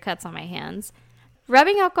had severe cuts on my hands.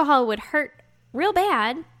 Rubbing alcohol would hurt real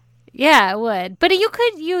bad. Yeah, it would. But you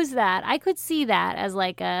could use that. I could see that as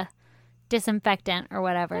like a disinfectant or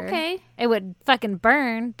whatever. Okay. It would fucking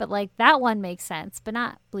burn, but like that one makes sense, but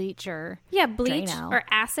not bleach or bleach Drano. or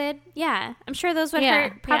acid. Yeah, I'm sure those would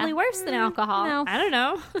hurt probably worse than alcohol. No. I don't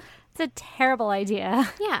know. It's a terrible idea.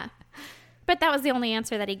 Yeah. But that was the only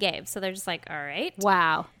answer that he gave. So they're just like, all right.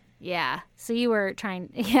 Wow. Yeah. So you were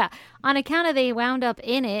trying, on account of they wound up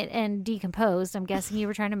in it and decomposed, I'm guessing you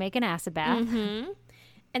were trying to make an acid bath.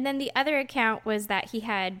 And then the other account was that he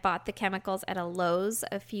had bought the chemicals at a Lowe's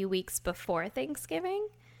a few weeks before Thanksgiving,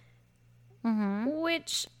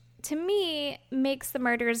 which to me makes the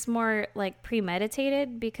murders more like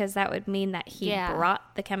premeditated, because that would mean that he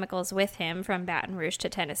brought the chemicals with him from Baton Rouge to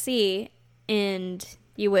Tennessee, and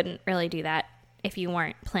you wouldn't really do that if you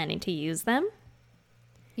weren't planning to use them.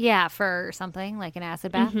 Yeah, for something like an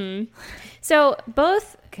acid bath. So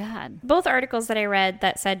both articles that I read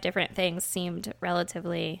that said different things seemed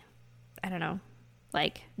relatively, I don't know,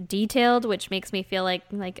 like detailed, which makes me feel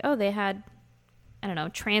like oh, they had, I don't know,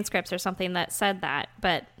 transcripts or something that said that,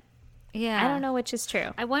 but I don't know which is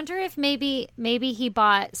true. I wonder if maybe he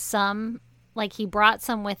bought some, like he brought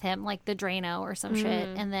some with him, like the Drano or some shit,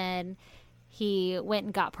 and then he went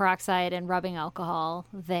and got peroxide and rubbing alcohol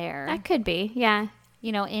there. That could be, yeah.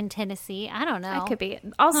 In Tennessee. I don't know. That could be.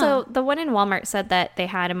 Also, the one in Walmart said that they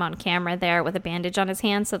had him on camera there with a bandage on his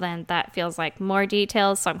hand, so then that feels like more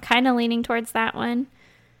details, so I'm kind of leaning towards that one.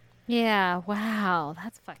 Yeah, wow.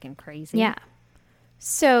 That's fucking crazy. Yeah.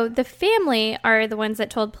 So the family are the ones that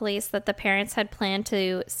told police that the parents had planned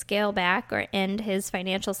to scale back or end his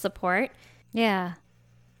financial support. Yeah.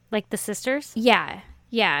 Like the sisters? Yeah.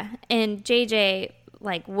 Yeah. And JJ,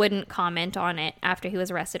 wouldn't comment on it after he was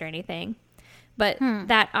arrested or anything. But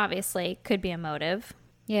that obviously could be a motive.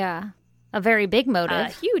 Yeah. A very big motive. A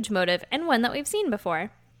huge motive, and one that we've seen before.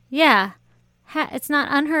 Yeah. It's not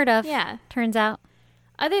unheard of. Yeah. Turns out.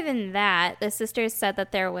 Other than that, the sisters said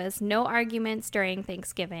that there was no arguments during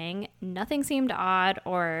Thanksgiving. Nothing seemed odd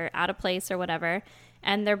or out of place or whatever.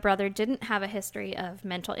 And their brother didn't have a history of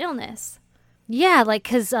mental illness. Yeah,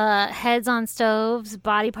 because heads on stoves,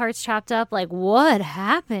 body parts chopped up. Like, what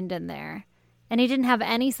happened in there? And he didn't have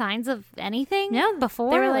any signs of anything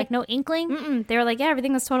before? They were no inkling? They were like, yeah,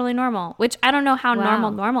 everything was totally normal. Which I don't know how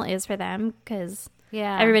normal is for them, because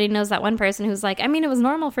everybody knows that one person who's like, I mean, it was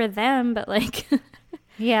normal for them, but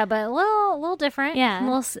Yeah, but a little different. Yeah. A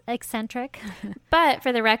little eccentric. But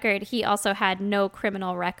for the record, he also had no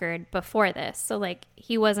criminal record before this. So,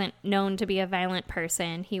 he wasn't known to be a violent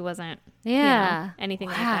person. He wasn't anything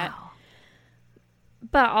like that.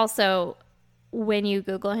 But also... when you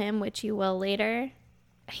Google him, which you will later,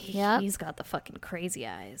 Yep. he's got the fucking crazy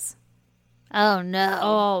eyes. Oh, no.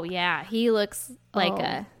 Oh, yeah. He looks like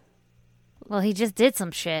a... Well, he just did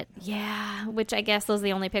some shit. Yeah, which I guess those are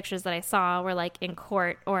the only pictures that I saw were like in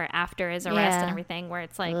court or after his arrest and everything, where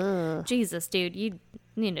it's like, Jesus, dude, you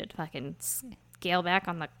need to fucking scale back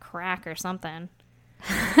on the crack or something.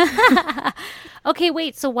 Okay,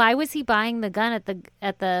 wait. So why was he buying the gun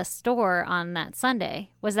at the store on that Sunday?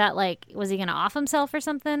 Was that like, was he going to off himself or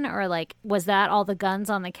something? Or like, was that all the guns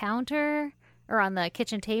on the counter or on the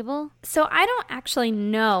kitchen table? So I don't actually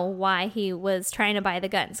know why he was trying to buy the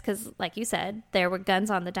guns because, like you said, there were guns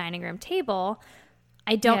on the dining room table.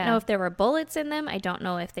 I don't know if there were bullets in them. I don't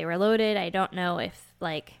know if they were loaded. I don't know if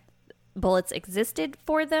like bullets existed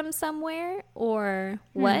for them somewhere or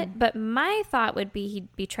what. But my thought would be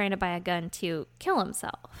he'd be trying to buy a gun to kill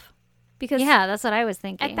himself. Because that's what I was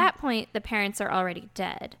thinking. at that point, the parents are already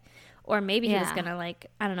dead. Or maybe he was going to, like,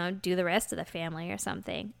 I don't know, do the rest of the family or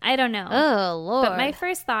something. I don't know. Oh, Lord. But my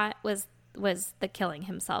first thought was the killing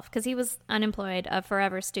himself because he was unemployed, a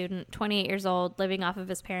forever student, 28 years old, living off of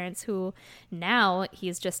his parents who now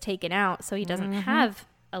he's just taken out. So he doesn't have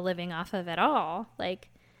a living off of at all. Like,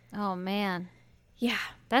 oh, man. yeah.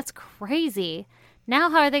 That's crazy. Now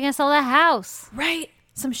how are they going to sell the house? Right.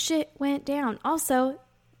 Some shit went down. Also,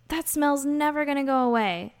 that smell's never going to go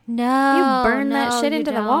away. No. You burn that shit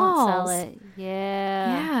into the walls. Sell it.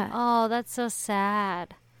 Yeah. Oh, that's so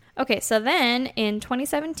sad. Okay, so then in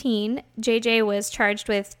 2017, JJ was charged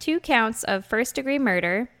with 2 counts of first-degree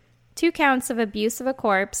murder, 2 counts of abuse of a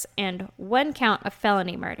corpse, and 1 count of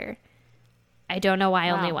felony murder. I don't know why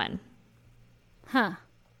only 1. Huh.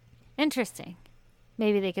 Interesting.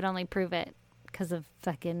 Maybe they could only prove it because of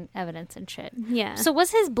fucking evidence and shit. Yeah. So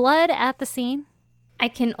was his blood at the scene? I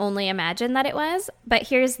can only imagine that it was, but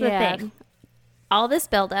here's the thing. All this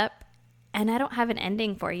buildup, and I don't have an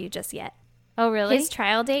ending for you just yet. Oh, really? His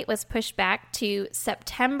trial date was pushed back to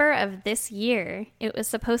September of this year. It was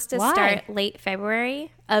supposed to start late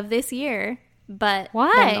February of this year, but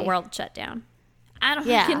then the world shut down. I don't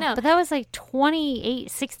fucking know. But that was like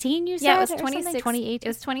 2016, you said? Yeah, it was 2018. It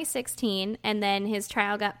was 2016, and then his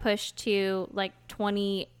trial got pushed to like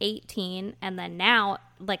 2018, and then now,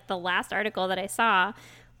 like the last article that I saw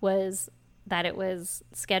was that it was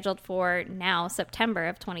scheduled for now September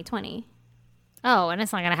of 2020. Oh, and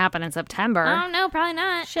it's not going to happen in September. I don't know, probably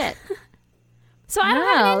not. Shit. So I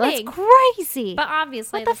don't have an ending. That's crazy. But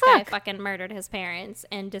obviously this guy fucking murdered his parents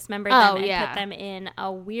and dismembered them and put them in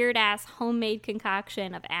a weird-ass homemade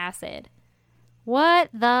concoction of acid. What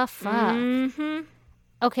the fuck? Mm-hmm.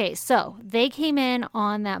 Okay, so they came in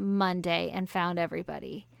on that Monday and found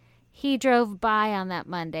everybody. He drove by on that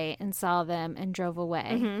Monday and saw them and drove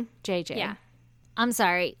away. JJ. Yeah. I'm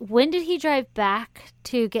sorry. When did he drive back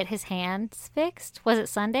to get his hands fixed? Was it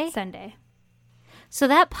Sunday? Sunday. So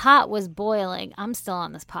that pot was boiling. I'm still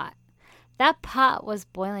on this pot. That pot was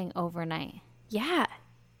boiling overnight. Yeah.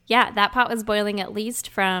 Yeah, that pot was boiling at least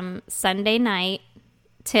from Sunday night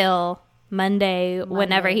till Monday,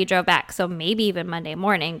 whenever he drove back. So maybe even Monday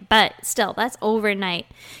morning. But still, that's overnight.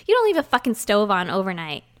 You don't leave a fucking stove on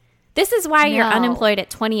overnight. This is why you're unemployed at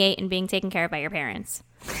 28 and being taken care of by your parents.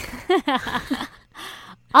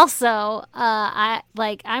 Also,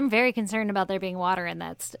 I'm very concerned about there being water in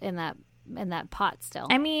that pot still.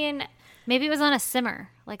 I mean, maybe it was on a simmer,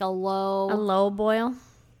 like a low boil.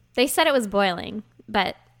 They said it was boiling,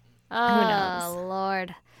 but who knows? Oh,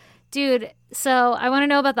 Lord. Dude, so I want to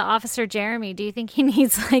know about the officer Jeremy. Do you think he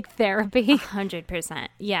needs like therapy? 100%.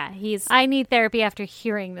 Yeah, I need therapy after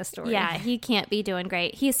hearing this story. Yeah, he can't be doing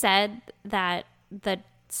great. He said that the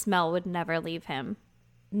smell would never leave him.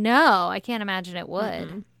 No, I can't imagine it would.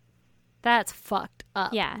 Mm-hmm. That's fucked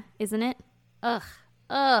up. Yeah, isn't it? Ugh.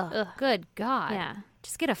 Good God. Yeah.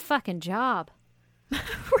 Just get a fucking job.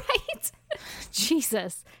 Right?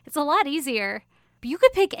 Jesus. It's a lot easier. But you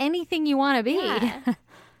could pick anything you want to be. Yeah.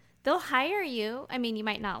 They'll hire you. I mean, you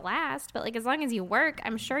might not last, but like as long as you work,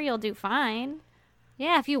 I'm sure you'll do fine.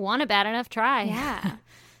 Yeah, if you want it bad enough, try. Yeah.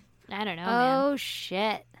 I don't know, man. Oh,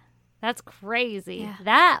 shit. That's crazy. Yeah.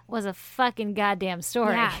 That was a fucking goddamn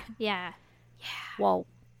story. Yeah. Whoa.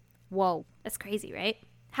 That's crazy, right?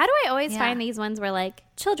 How do I always find these ones where like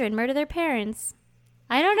children murder their parents?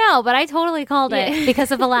 I don't know, but I totally called it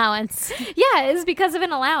because of allowance. Yeah, it's because of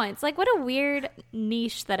an allowance. Like what a weird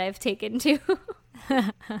niche that I've taken to.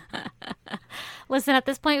 Listen, at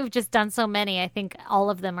this point, we've just done so many. I think all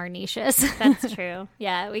of them are niches. That's true.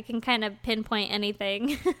 Yeah, we can kind of pinpoint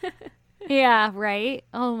anything. Yeah, right?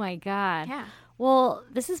 Oh, my God. Yeah. Well,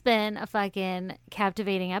 this has been a fucking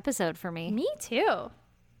captivating episode for me. Me too.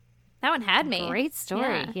 That one had me. Great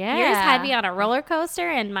story. Yeah. Yours had me on a roller coaster,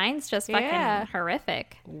 and mine's just fucking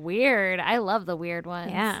horrific. Weird. I love the weird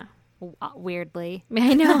ones. Yeah. Weirdly.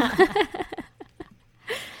 I know.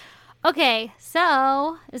 Okay,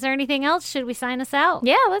 so is there anything else? Should we sign us out?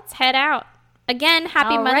 Yeah, let's head out. Again,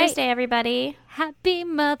 happy Mother's Day, everybody. Happy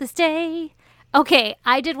Mother's Day. Okay,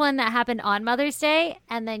 I did one that happened on Mother's Day,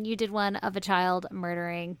 and then you did one of a child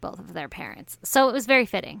murdering both of their parents. So it was very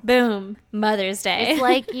fitting. Boom. Mother's Day. It's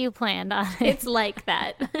like you planned on it. It's like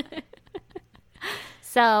that.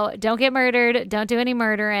 So don't get murdered. Don't do any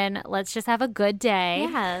murdering. Let's just have a good day.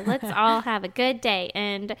 Yeah, let's all have a good day.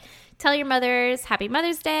 And tell your mothers Happy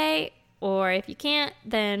Mother's Day. Or if you can't,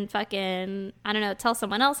 then fucking, I don't know, tell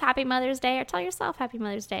someone else Happy Mother's Day, or tell yourself Happy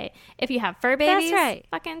Mother's Day. If you have fur babies, that's right.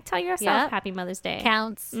 Fucking tell yourself Happy Mother's Day.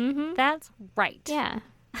 Counts. Mm-hmm. That's right. Yeah.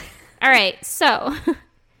 All right, so.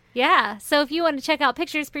 Yeah, so if you want to check out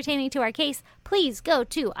pictures pertaining to our case, please go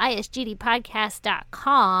to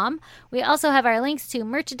isgdpodcast.com. We also have our links to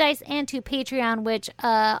merchandise and to Patreon, which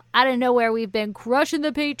out of nowhere we've been crushing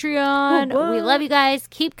the Patreon. Oh, we love you guys.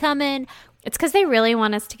 Keep coming. It's because they really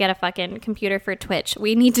want us to get a fucking computer for Twitch.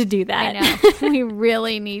 We need to do that. I know. We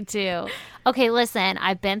really need to. Okay, listen,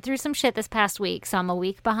 I've been through some shit this past week, so I'm a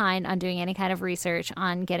week behind on doing any kind of research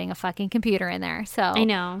on getting a fucking computer in there. So I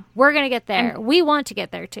know. We're going to get there. We want to get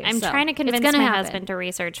there, too. I'm trying to convince my husband to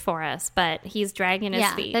research for us, but he's dragging his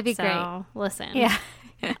feet. That'd be great. Listen. Yeah.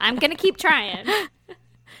 I'm going to keep trying.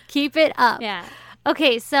 Keep it up. Yeah.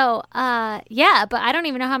 Okay, so, but I don't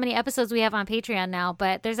even know how many episodes we have on Patreon now,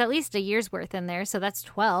 but there's at least a year's worth in there, so that's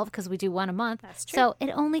 12, because we do one a month. That's true. So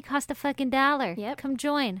it only costs a fucking $1. Yep. Come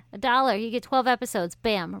join. $1. You get 12 episodes.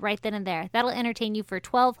 Bam, right then and there. That'll entertain you for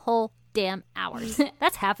 12 whole damn hours.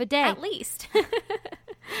 That's half a day. At least. Yeah,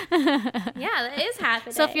 that is half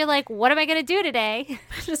a day. So if you're like, what am I going to do today?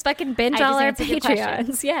 Just fucking binge all our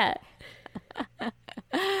Patreons. Yeah.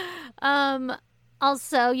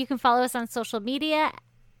 Also, you can follow us on social media.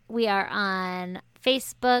 We are on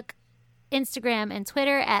Facebook, Instagram, and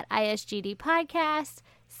Twitter at ISGD Podcast.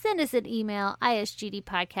 Send us an email,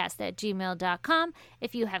 isgdpodcast@gmail.com.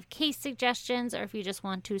 If you have case suggestions or if you just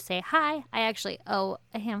want to say hi, I actually owe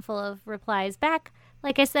a handful of replies back.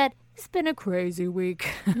 Like I said, it's been a crazy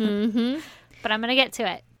week. Mm-hmm. But I'm going to get to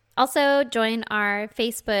it. Also, join our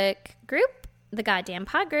Facebook group, the Goddamn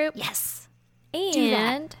Pod Group. Yes.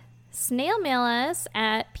 And snail mail us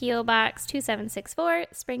at P.O. Box 2764,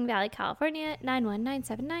 Spring Valley, California,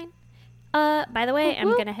 91979. By the way,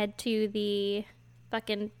 I'm going to head to the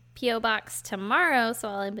fucking P.O. Box tomorrow,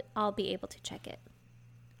 so I'll be able to check it.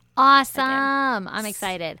 Awesome. Again. I'm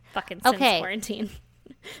excited. Fucking since quarantine.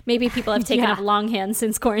 Maybe people have taken up longhand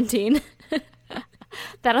since quarantine.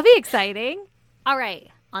 That'll be exciting. All right.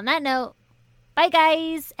 On that note, bye,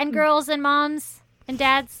 guys and girls and moms and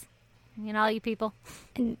dads. And all you people.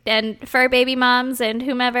 And fur baby moms and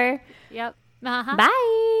whomever. Yep. Bye.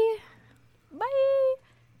 Bye.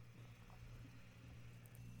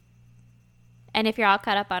 And if you're all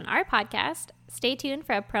caught up on our podcast, stay tuned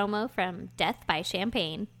for a promo from Death by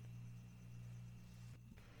Champagne.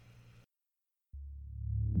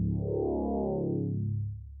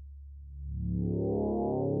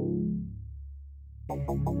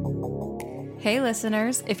 Hey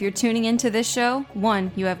listeners, if you're tuning into this show,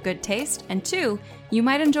 1, you have good taste, and 2, you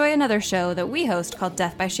might enjoy another show that we host called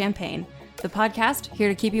Death by Champagne, the podcast here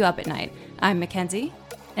to keep you up at night. I'm Mackenzie.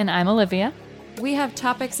 And I'm Olivia. We have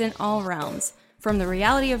topics in all realms. From the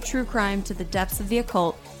reality of true crime to the depths of the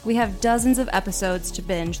occult, we have dozens of episodes to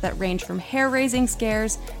binge that range from hair-raising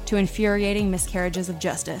scares to infuriating miscarriages of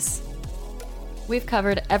justice. We've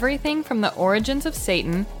covered everything from the origins of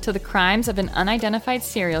Satan to the crimes of an unidentified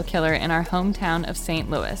serial killer in our hometown of St.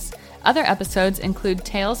 Louis. Other episodes include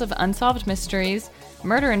tales of unsolved mysteries,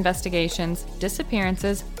 murder investigations,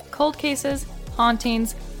 disappearances, cold cases,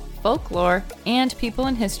 hauntings, folklore, and people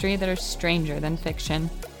in history that are stranger than fiction.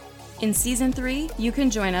 In Season 3, you can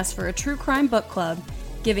join us for a true crime book club,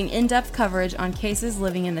 giving in-depth coverage on cases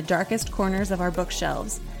living in the darkest corners of our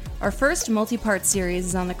bookshelves. Our first multi-part series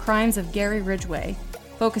is on the crimes of Gary Ridgway,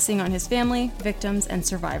 focusing on his family, victims, and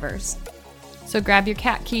survivors. So grab your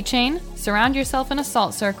cat keychain, surround yourself in a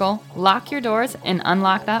salt circle, lock your doors, and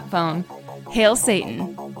unlock that phone. Hail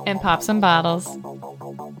Satan! And pop some bottles.